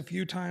on this a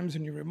few times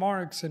in your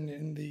remarks and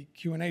in the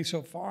Q&A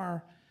so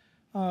far.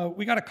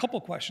 We got a couple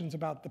questions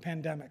about the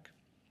pandemic.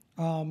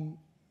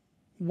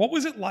 What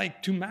was it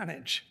like to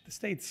manage the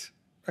state's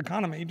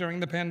economy during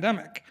the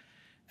pandemic?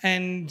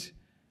 And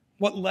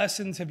what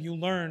lessons have you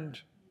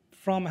learned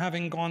from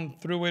having gone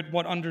through it?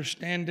 What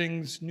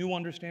understandings, new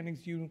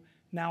understandings you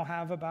now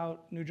have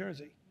about New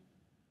Jersey?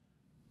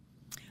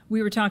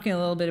 We were talking a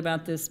little bit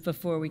about this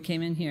before we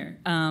came in here.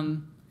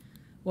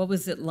 What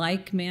was it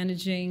like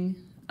managing?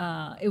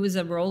 It was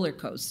a roller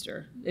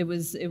coaster. It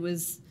was,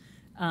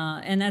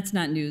 and that's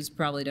not news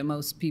probably to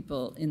most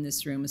people in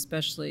this room,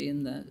 especially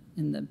in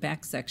the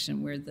back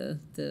section where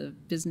the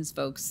business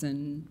folks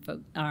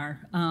are.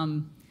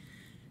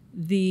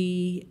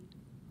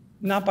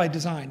 Not by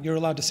design. You're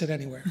allowed to sit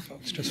anywhere,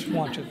 folks. Just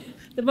want you.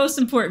 The most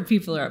important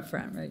people are up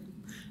front, right?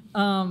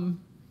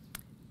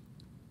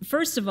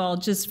 First of all,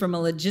 just from a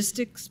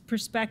logistics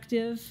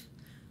perspective,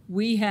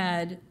 we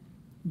had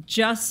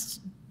just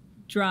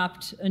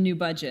dropped a new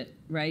budget,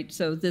 right?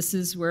 So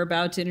we're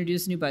about to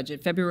introduce a new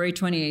budget, February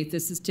 28th.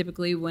 This is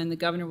typically when the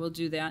governor will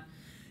do that.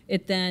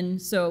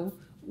 So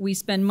we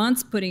spend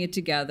months putting it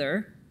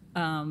together,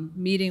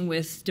 meeting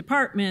with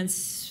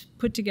departments,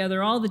 put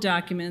together all the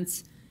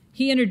documents.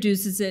 He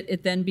introduces it.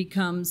 It then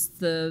becomes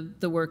the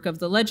work of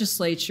the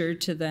legislature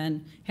to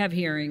then have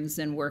hearings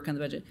and work on the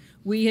budget.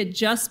 We had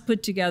just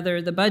put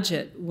together the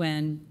budget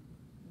when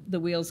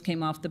the wheels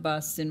came off the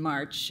bus in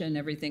March and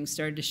everything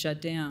started to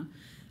shut down.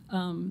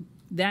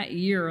 That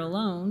year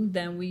alone,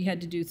 then we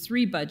had to do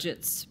 3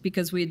 budgets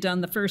because we had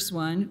done the first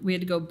one. We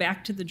had to go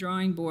back to the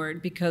drawing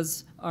board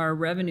because our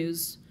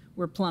revenues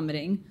were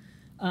plummeting.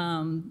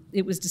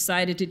 It was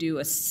decided to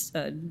do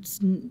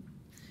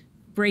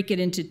break it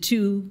into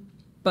 2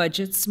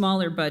 budgets,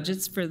 smaller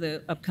budgets for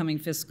the upcoming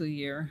fiscal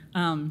year.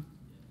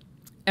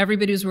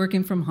 Everybody was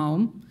working from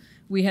home.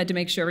 We had to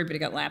make sure everybody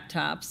got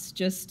laptops.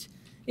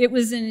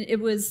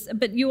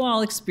 But you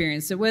all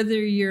experienced it, whether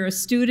you're a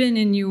student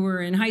and you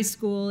were in high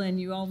school and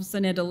you all of a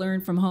sudden had to learn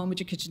from home at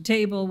your kitchen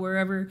table,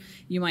 wherever,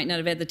 you might not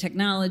have had the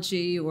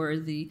technology or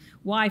the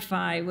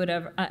Wi-Fi,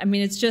 whatever. I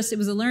mean, it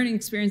was a learning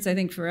experience, I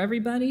think, for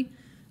everybody.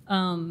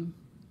 But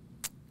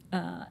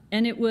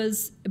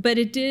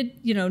it did,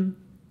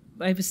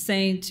 I was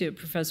saying to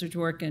Professor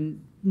Dworkin,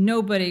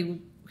 nobody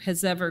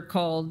has ever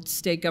called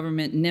state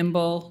government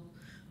nimble,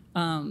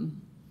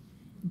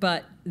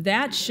 but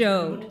that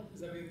showed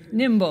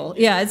nimble.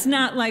 Yeah, it's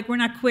not like we're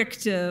not quick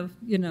to,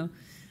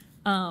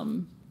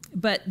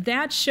 but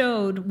that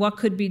showed what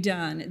could be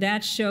done.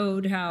 That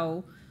showed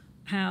how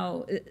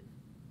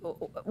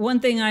one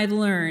thing I've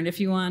learned, if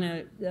you want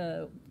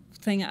a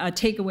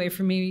takeaway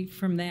from me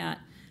from that,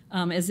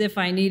 as if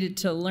I needed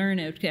to learn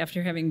it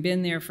after having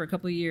been there for a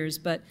couple of years,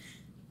 but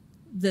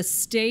the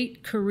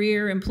state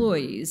career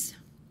employees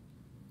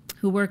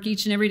who work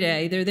each and every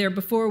day, they're there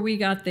before we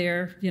got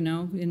there,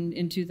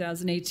 in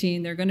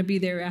 2018. They're going to be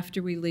there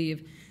after we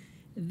leave.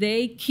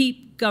 They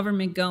keep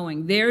government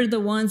going. They're the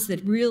ones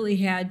that really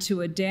had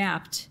to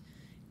adapt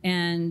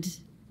and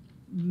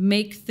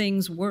make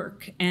things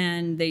work.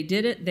 And they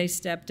did it. They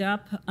stepped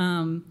up.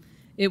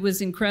 It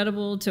was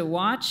incredible to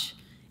watch.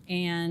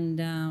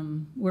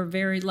 And we're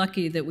very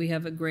lucky that we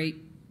have a great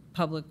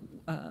public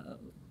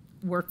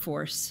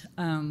workforce.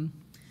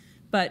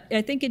 But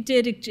I think it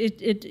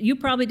did, you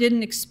probably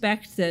didn't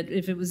expect that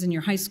if it was in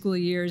your high school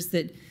years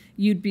that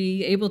you'd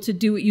be able to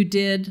do what you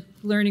did,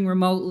 learning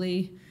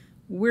remotely.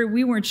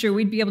 We weren't sure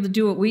we'd be able to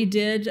do what we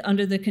did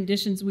under the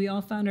conditions we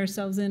all found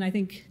ourselves in, I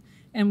think,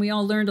 and we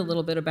all learned a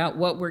little bit about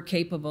what we're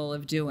capable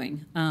of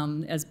doing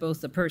as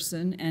both a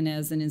person and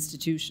as an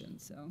institution.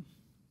 So,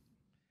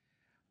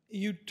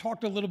 you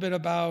talked a little bit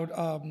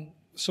about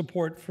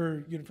support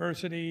for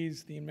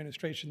universities. The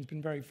administration's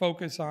been very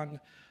focused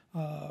on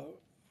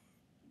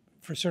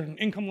for certain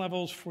income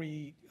levels,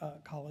 free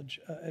college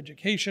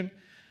education.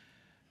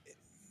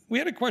 We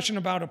had a question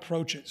about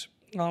approaches,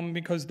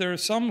 because there are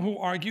some who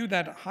argue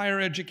that higher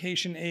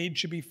education aid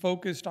should be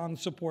focused on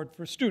support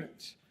for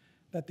students,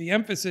 that the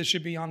emphasis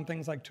should be on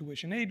things like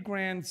tuition aid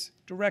grants,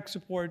 direct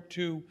support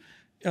to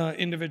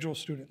individual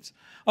students.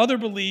 Others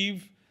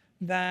believe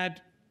that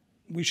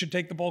we should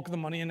take the bulk of the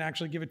money and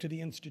actually give it to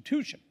the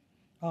institution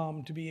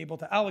to be able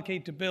to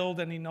allocate, to build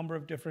any number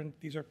of different,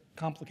 these are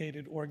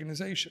complicated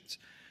organizations.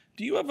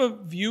 Do you have a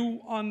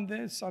view on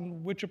this,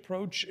 on which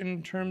approach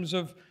in terms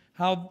of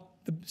how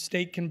the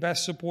state can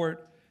best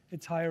support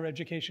its higher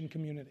education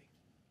community?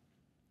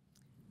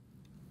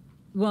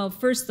 Well,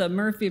 first, the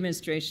Murphy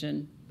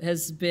administration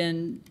has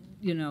been,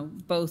 you know,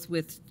 both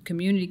with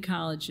community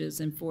colleges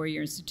and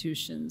four-year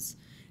institutions,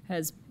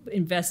 has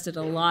invested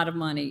a lot of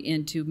money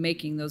into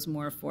making those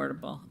more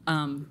affordable,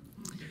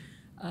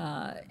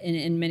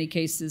 in many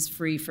cases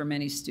free for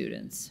many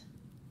students.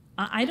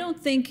 I don't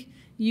think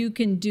you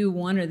can do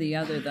one or the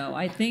other, though.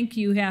 I think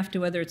you have to,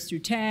 whether it's through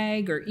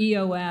TAG or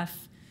EOF,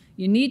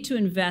 you need to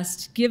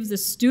invest, give the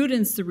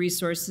students the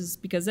resources,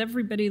 because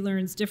everybody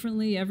learns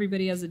differently,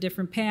 everybody has a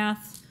different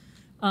path,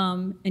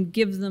 and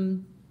give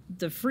them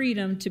the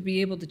freedom to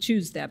be able to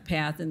choose that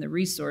path and the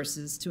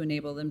resources to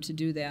enable them to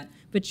do that.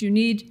 But you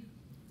need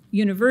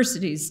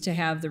universities to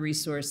have the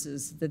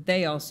resources that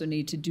they also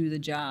need to do the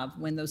job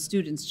when those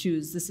students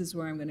choose, this is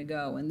where I'm going to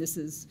go and this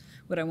is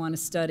what I want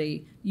to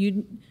study.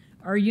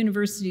 Our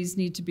universities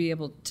need to be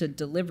able to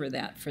deliver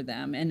that for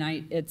them, and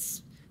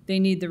they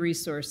need the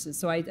resources.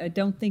 So I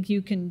don't think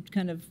you can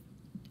kind of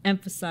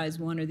emphasize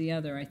one or the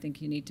other. I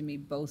think you need to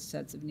meet both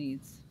sets of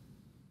needs.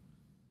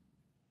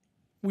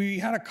 We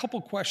had a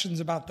couple questions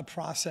about the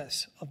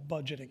process of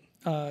budgeting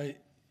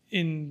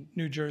in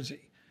New Jersey.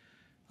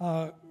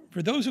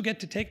 For those who get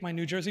to take my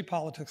New Jersey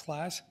politics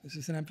class, this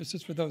is an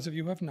emphasis for those of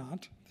you who have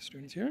not, the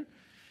students here,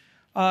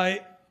 I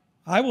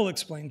will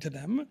explain to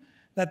them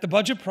that the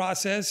budget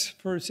process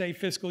for, say,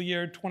 fiscal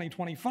year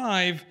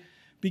 2025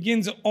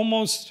 begins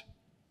almost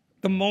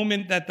the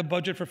moment that the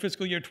budget for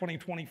fiscal year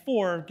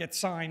 2024 gets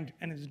signed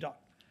and is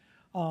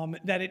done,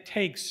 that it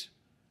takes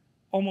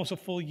almost a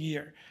full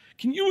year.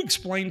 Can you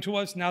explain to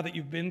us, now that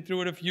you've been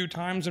through it a few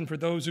times, and for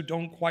those who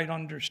don't quite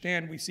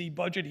understand, we see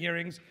budget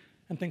hearings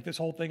and think this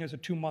whole thing is a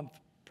 2-month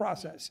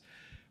process.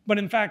 But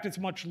in fact, it's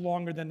much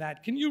longer than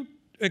that. Can you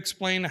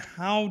explain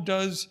how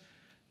does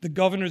the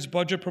governor's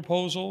budget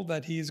proposal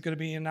that he's going to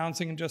be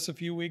announcing in just a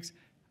few weeks,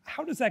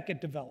 how does that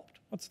get developed?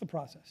 What's the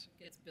process?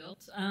 Gets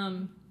built.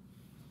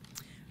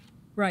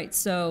 Right,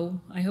 so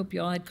I hope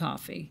you all had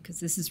coffee, because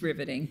this is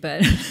riveting,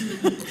 but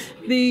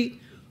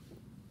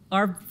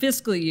our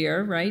fiscal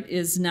year, right,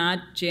 is not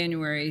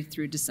January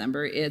through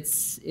December.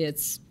 It's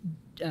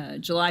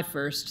July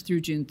 1st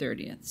through June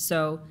 30th.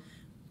 So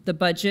the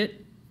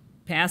budget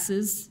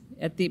passes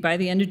by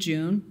the end of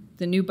June.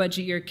 The new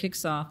budget year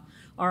kicks off.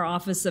 Our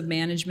Office of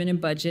Management and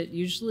Budget,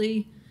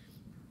 usually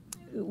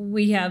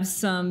we have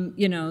some,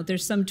 you know,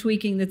 there's some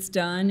tweaking that's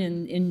done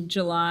in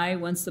July.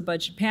 Once the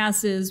budget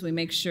passes, we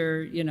make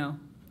sure, you know,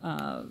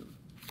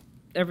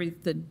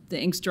 the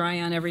ink's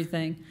dry on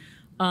everything.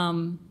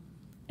 And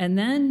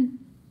then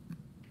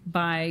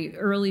by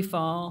early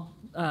fall,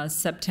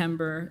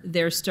 September,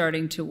 they're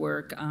starting to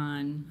work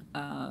on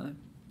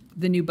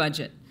the new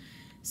budget.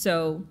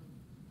 So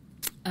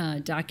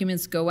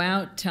documents go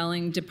out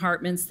telling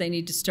departments they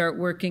need to start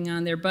working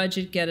on their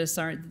budget, get us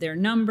their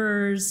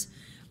numbers.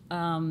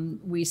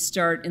 We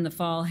start in the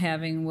fall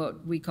having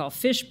what we call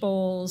fish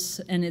bowls,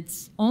 and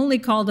it's only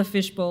called a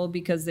fish bowl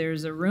because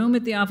there's a room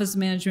at the Office of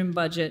Management and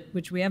Budget,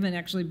 which we haven't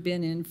actually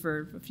been in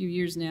for a few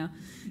years now,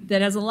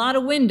 that has a lot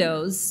of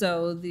windows.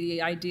 So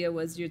the idea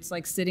was it's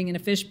like sitting in a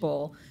fish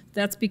bowl.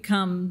 That's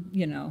become,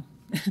 you know,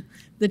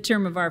 the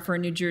term of art for a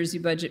New Jersey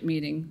budget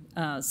meeting.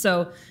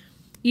 So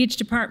each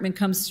department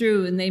comes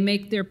through and they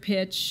make their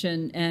pitch,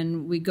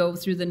 and we go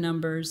through the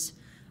numbers.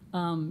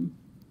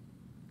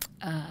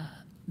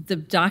 The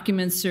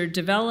documents are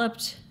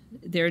developed.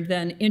 They're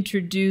then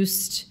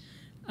introduced.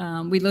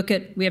 We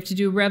have to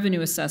do a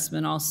revenue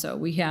assessment also.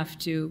 We have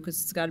to, because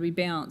it's got to be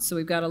balanced. So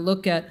we've got to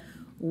look at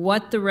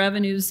what the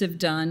revenues have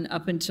done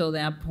up until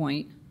that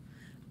point.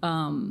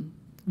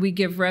 We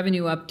give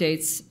revenue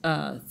updates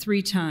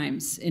 3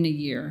 times in a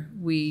year.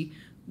 We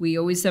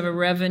always have a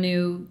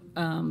revenue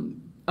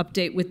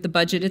update with the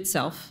budget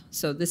itself.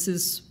 So this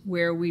is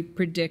where we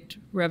predict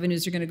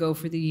revenues are going to go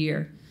for the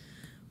year.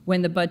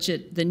 When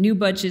the new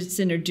budget's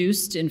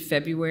introduced in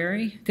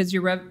February, because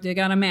they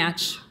got to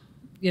match,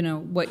 you know,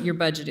 what you're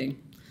budgeting.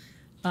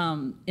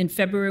 In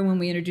February, when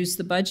we introduce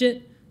the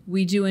budget,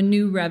 we do a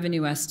new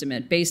revenue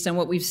estimate based on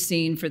what we've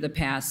seen for the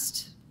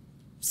past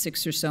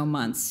 6 or so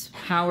months.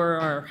 How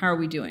are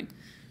we doing?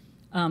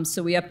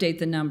 So we update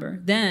the number.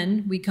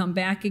 Then we come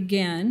back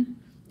again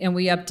and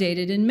we update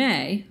it in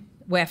May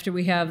after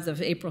we have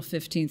the April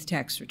 15th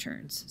tax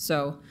returns.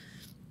 So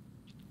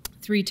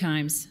 3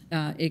 times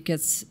it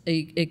gets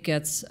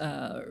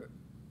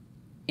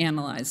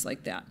analyzed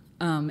like that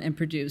and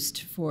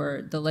produced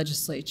for the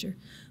legislature.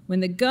 When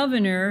the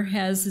governor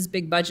has his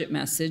big budget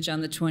message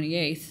on the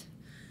 28th,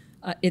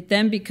 it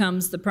then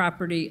becomes the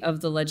property of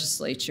the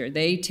legislature.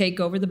 They take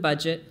over the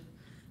budget.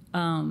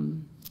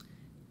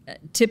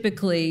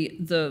 Typically,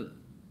 the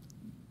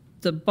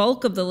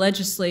bulk of the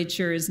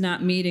legislature is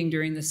not meeting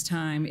during this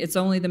time. It's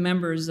only the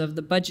members of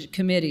the budget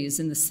committees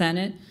in the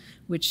Senate,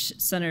 which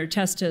Senator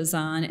Testa is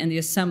on, and the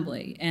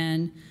Assembly.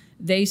 And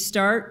they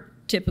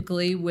start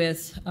typically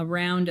with a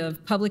round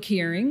of public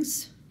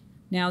hearings.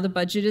 Now the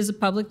budget is a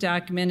public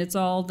document. It's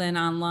all then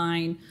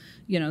online,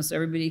 you know, so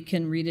everybody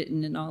can read it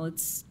in all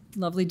its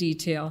lovely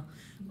detail.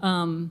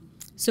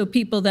 So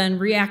people then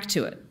react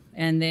to it,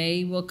 and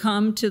they will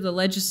come to the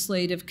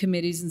legislative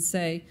committees and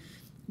say,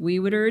 we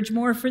would urge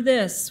more for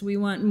this. We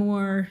want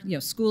more,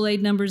 school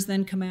aid numbers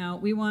then come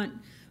out. We want,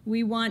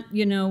 we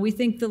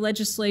think the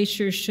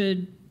legislature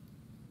should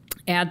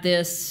add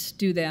this,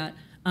 do that.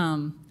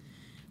 And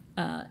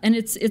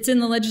it's in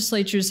the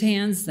legislature's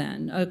hands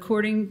then.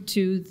 According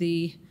to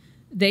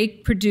they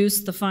produce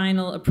the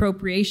final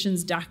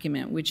appropriations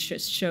document, which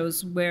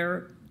shows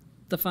where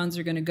the funds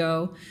are going to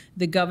go.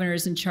 The governor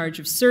is in charge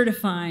of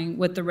certifying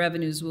what the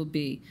revenues will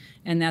be,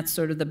 and that's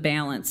sort of the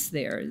balance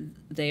there.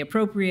 They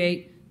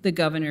appropriate, the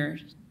governor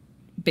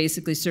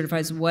basically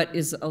certifies what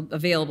is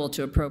available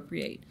to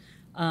appropriate.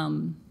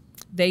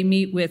 They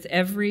meet with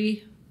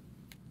every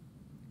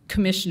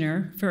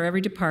commissioner for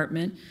every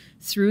department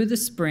through the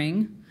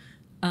spring.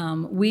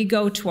 We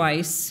go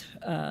twice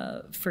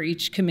for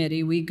each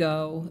committee. We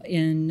go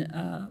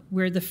in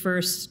where the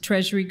first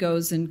Treasury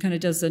goes and kind of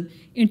does an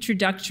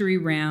introductory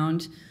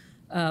round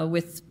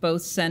with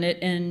both Senate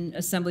and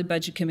Assembly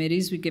budget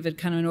committees. We give it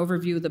kind of an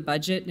overview of the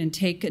budget and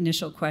take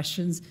initial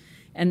questions.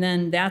 And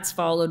then that's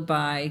followed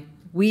by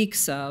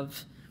weeks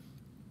of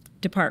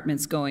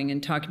departments going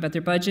and talking about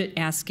their budget,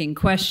 asking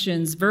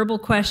questions, verbal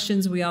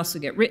questions. We also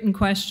get written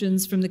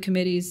questions from the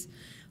committees.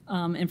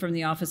 And from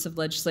the Office of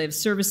Legislative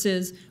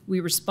Services. We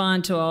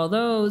respond to all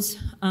those.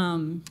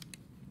 And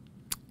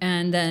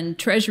then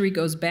Treasury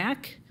goes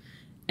back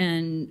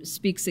and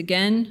speaks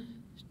again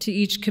to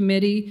each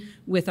committee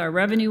with our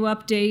revenue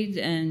update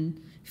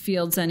and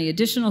fields any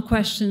additional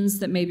questions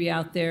that may be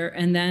out there.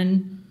 And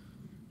then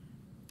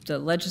the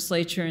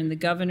legislature and the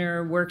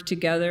governor work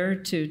together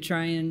to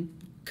try and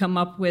come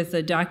up with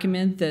a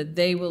document that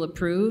they will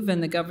approve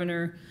and the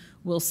governor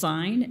will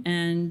sign.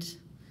 And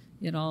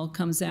it all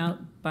comes out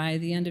by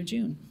the end of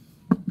June,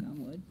 knock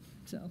on wood.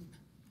 So,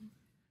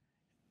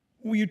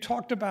 well, you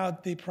talked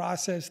about the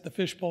process, the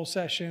fishbowl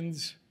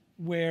sessions,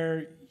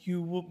 where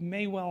you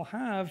may well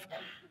have,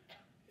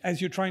 as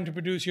you're trying to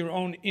produce your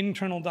own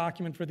internal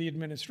document for the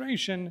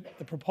administration,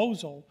 the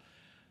proposal,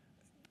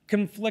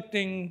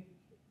 conflicting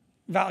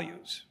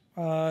values.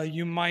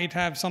 You might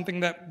have something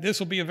that this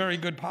will be a very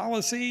good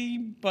policy,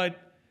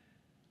 but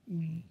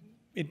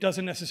it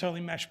doesn't necessarily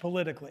mesh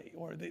politically,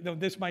 or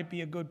this might be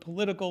a good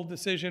political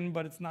decision,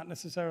 but it's not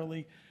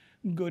necessarily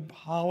good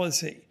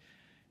policy.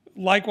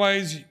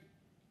 Likewise,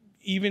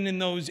 even in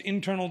those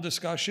internal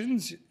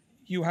discussions,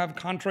 you have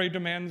contrary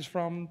demands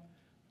from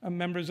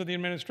members of the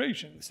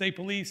administration. The state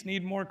police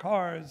need more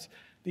cars.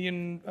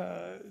 The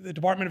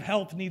Department of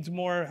Health needs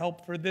more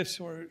help for this,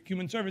 or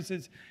Human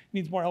Services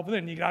needs more help for that.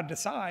 And you got to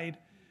decide,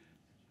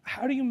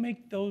 how do you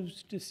make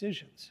those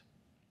decisions?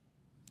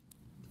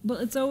 Well,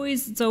 it's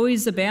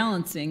always a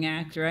balancing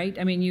act, right?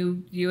 I mean,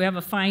 you have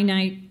a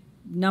finite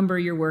number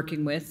you're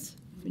working with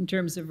in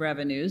terms of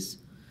revenues.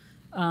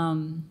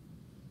 The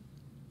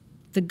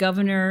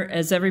governor,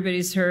 as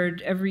everybody's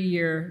heard, every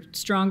year,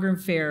 stronger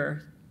and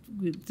fairer.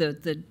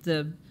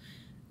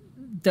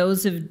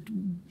 Those have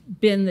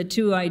been the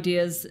two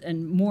ideas,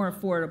 and more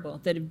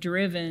affordable, that have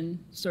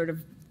driven sort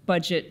of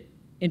budget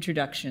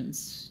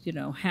introductions.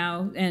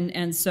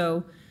 And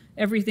so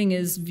everything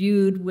is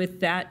viewed with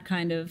that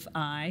kind of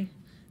eye.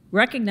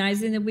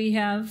 Recognizing that we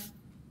have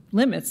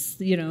limits,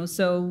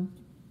 so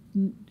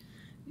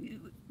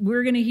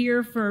we're going to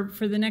hear for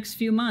the next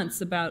few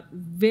months about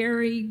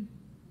very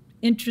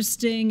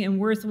interesting and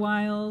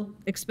worthwhile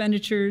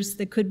expenditures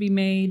that could be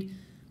made.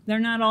 They're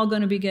not all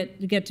going to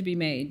get to be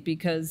made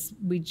because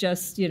we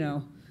just,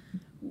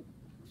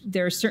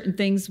 there are certain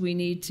things we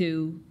need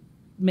to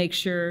make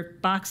sure,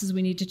 boxes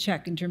we need to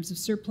check in terms of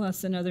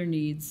surplus and other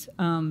needs.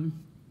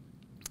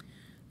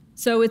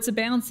 So it's a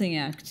balancing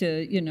act.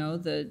 The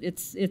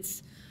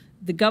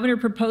governor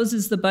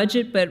proposes the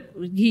budget, but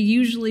he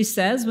usually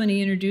says when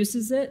he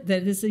introduces it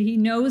that he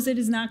knows it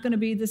is not going to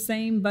be the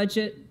same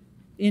budget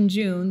in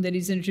June that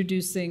he's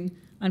introducing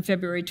on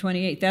February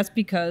 28th. That's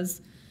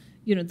because,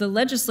 the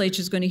legislature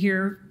is going to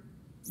hear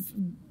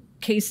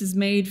cases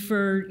made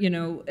for,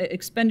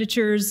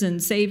 expenditures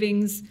and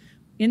savings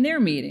in their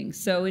meetings.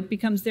 So it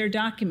becomes their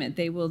document.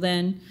 They will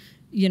then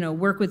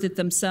work with it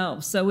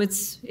themselves. So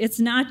it's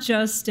not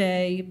just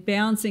a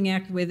balancing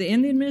act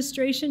within the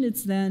administration,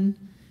 it's then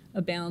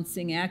a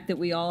balancing act that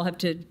we all have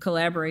to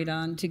collaborate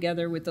on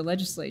together with the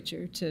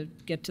legislature to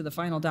get to the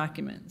final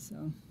document.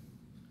 So,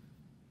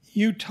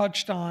 you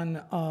touched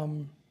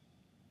on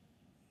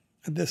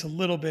this a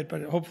little bit,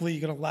 but hopefully you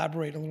can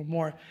elaborate a little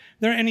more.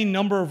 There are any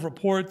number of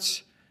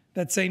reports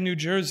that say New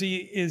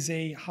Jersey is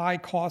a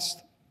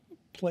high-cost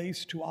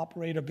place to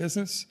operate a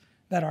business,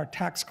 that our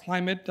tax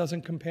climate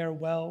doesn't compare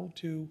well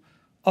to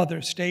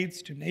other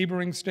states, to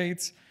neighboring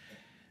states,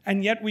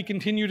 and yet we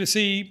continue to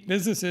see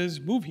businesses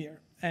move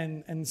here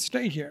and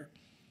stay here.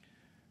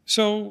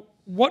 So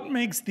what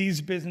makes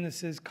these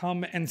businesses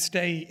come and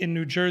stay in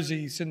New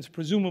Jersey, since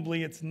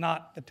presumably it's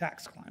not the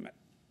tax climate?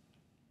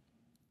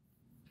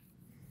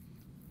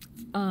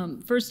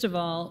 First of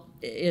all,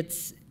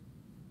 it's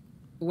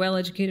a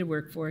well-educated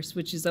workforce,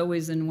 which is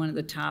always in one of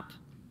the top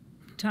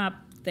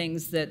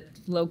things that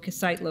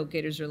site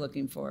locators are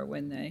looking for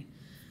when they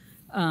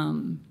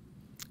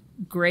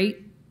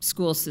great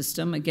school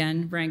system,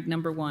 again, ranked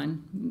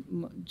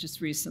 #1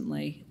 just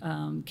recently,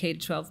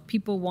 K-12.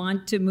 People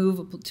want to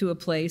move to a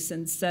place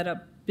and set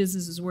up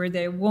businesses where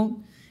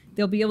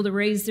they'll be able to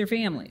raise their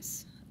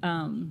families.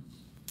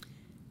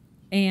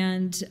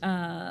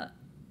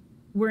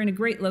 We're in a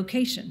great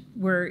location.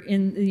 We're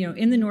in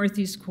the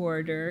Northeast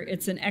Corridor.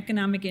 It's an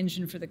economic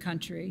engine for the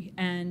country,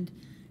 and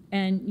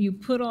you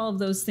put all of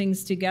those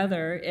things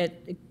together,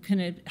 it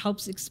kind of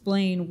helps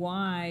explain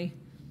why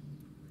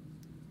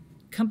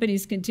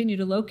companies continue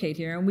to locate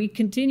here, and we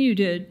continue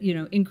to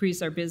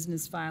increase our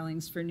business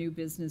filings for new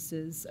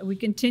businesses. We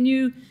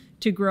continue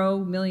to grow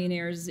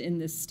millionaires in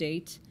this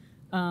state,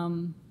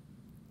 it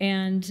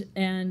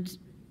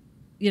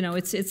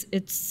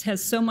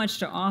has so much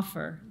to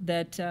offer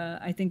that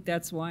I think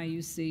that's why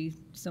you see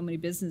so many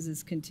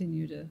businesses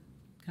continue to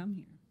come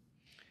here.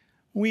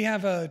 We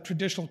have a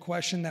traditional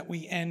question that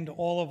we end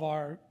all of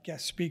our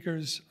guest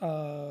speakers,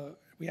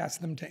 we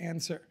ask them to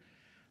answer,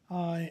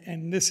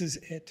 and this is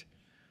it.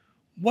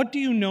 What do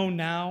you know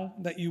now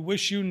that you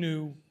wish you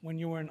knew when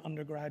you were an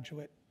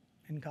undergraduate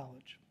in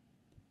college?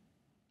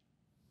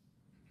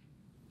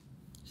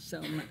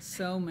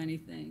 So many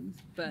things,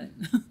 but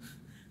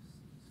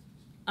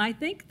I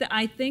think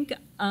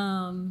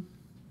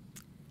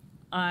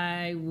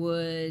I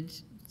would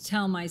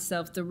tell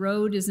myself the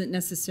road isn't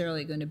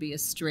necessarily going to be a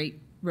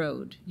straight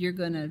road.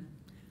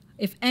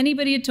 If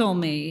anybody had told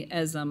me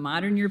as a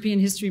modern European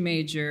history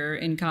major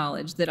in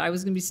college that I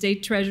was going to be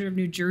state treasurer of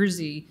New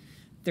Jersey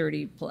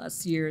 30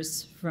 plus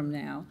years from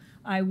now,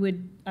 I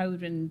would have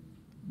been,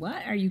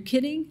 what? Are you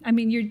kidding? I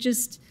mean,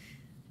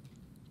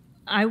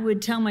 I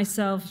would tell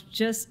myself,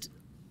 just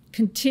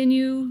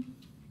continue.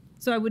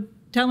 So I would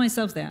tell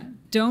myself that.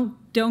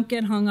 Don't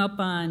get hung up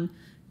on,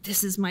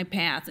 this is my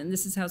path and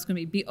this is how it's going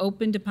to be. Be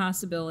open to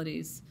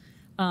possibilities,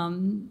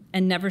 and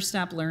never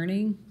stop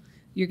learning.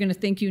 You're going to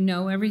think you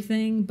know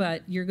everything,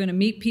 but you're going to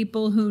meet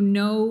people who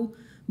know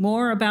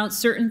more about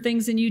certain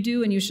things than you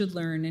do, and you should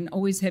learn, and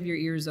always have your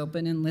ears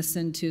open and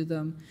listen to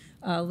them.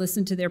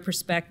 Listen to their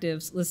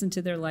perspectives, listen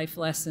to their life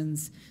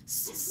lessons.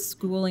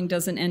 Schooling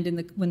doesn't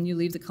end when you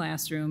leave the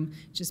classroom.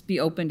 Just be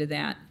open to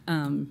that,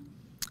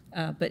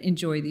 but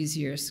enjoy these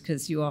years,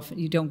 because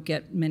you don't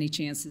get many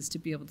chances to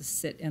be able to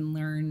sit and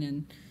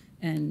learn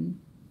and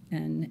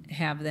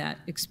have that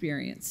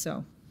experience.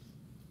 So,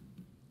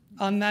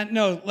 on that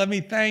note, let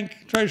me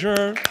thank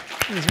Treasurer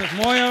Ms.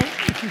 Moyo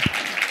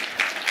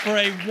for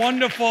a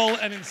wonderful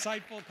and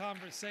insightful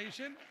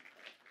conversation.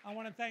 I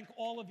want to thank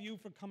all of you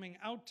for coming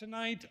out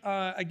tonight.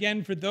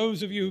 Again, for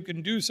those of you who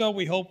can do so,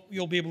 we hope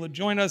you'll be able to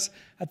join us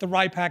at the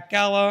RIPAC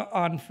Gala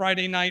on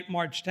Friday night,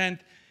 March 10th.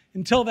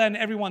 Until then,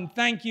 everyone,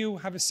 thank you.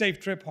 Have a safe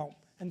trip home.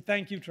 And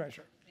thank you,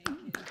 Treasurer.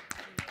 Thank you.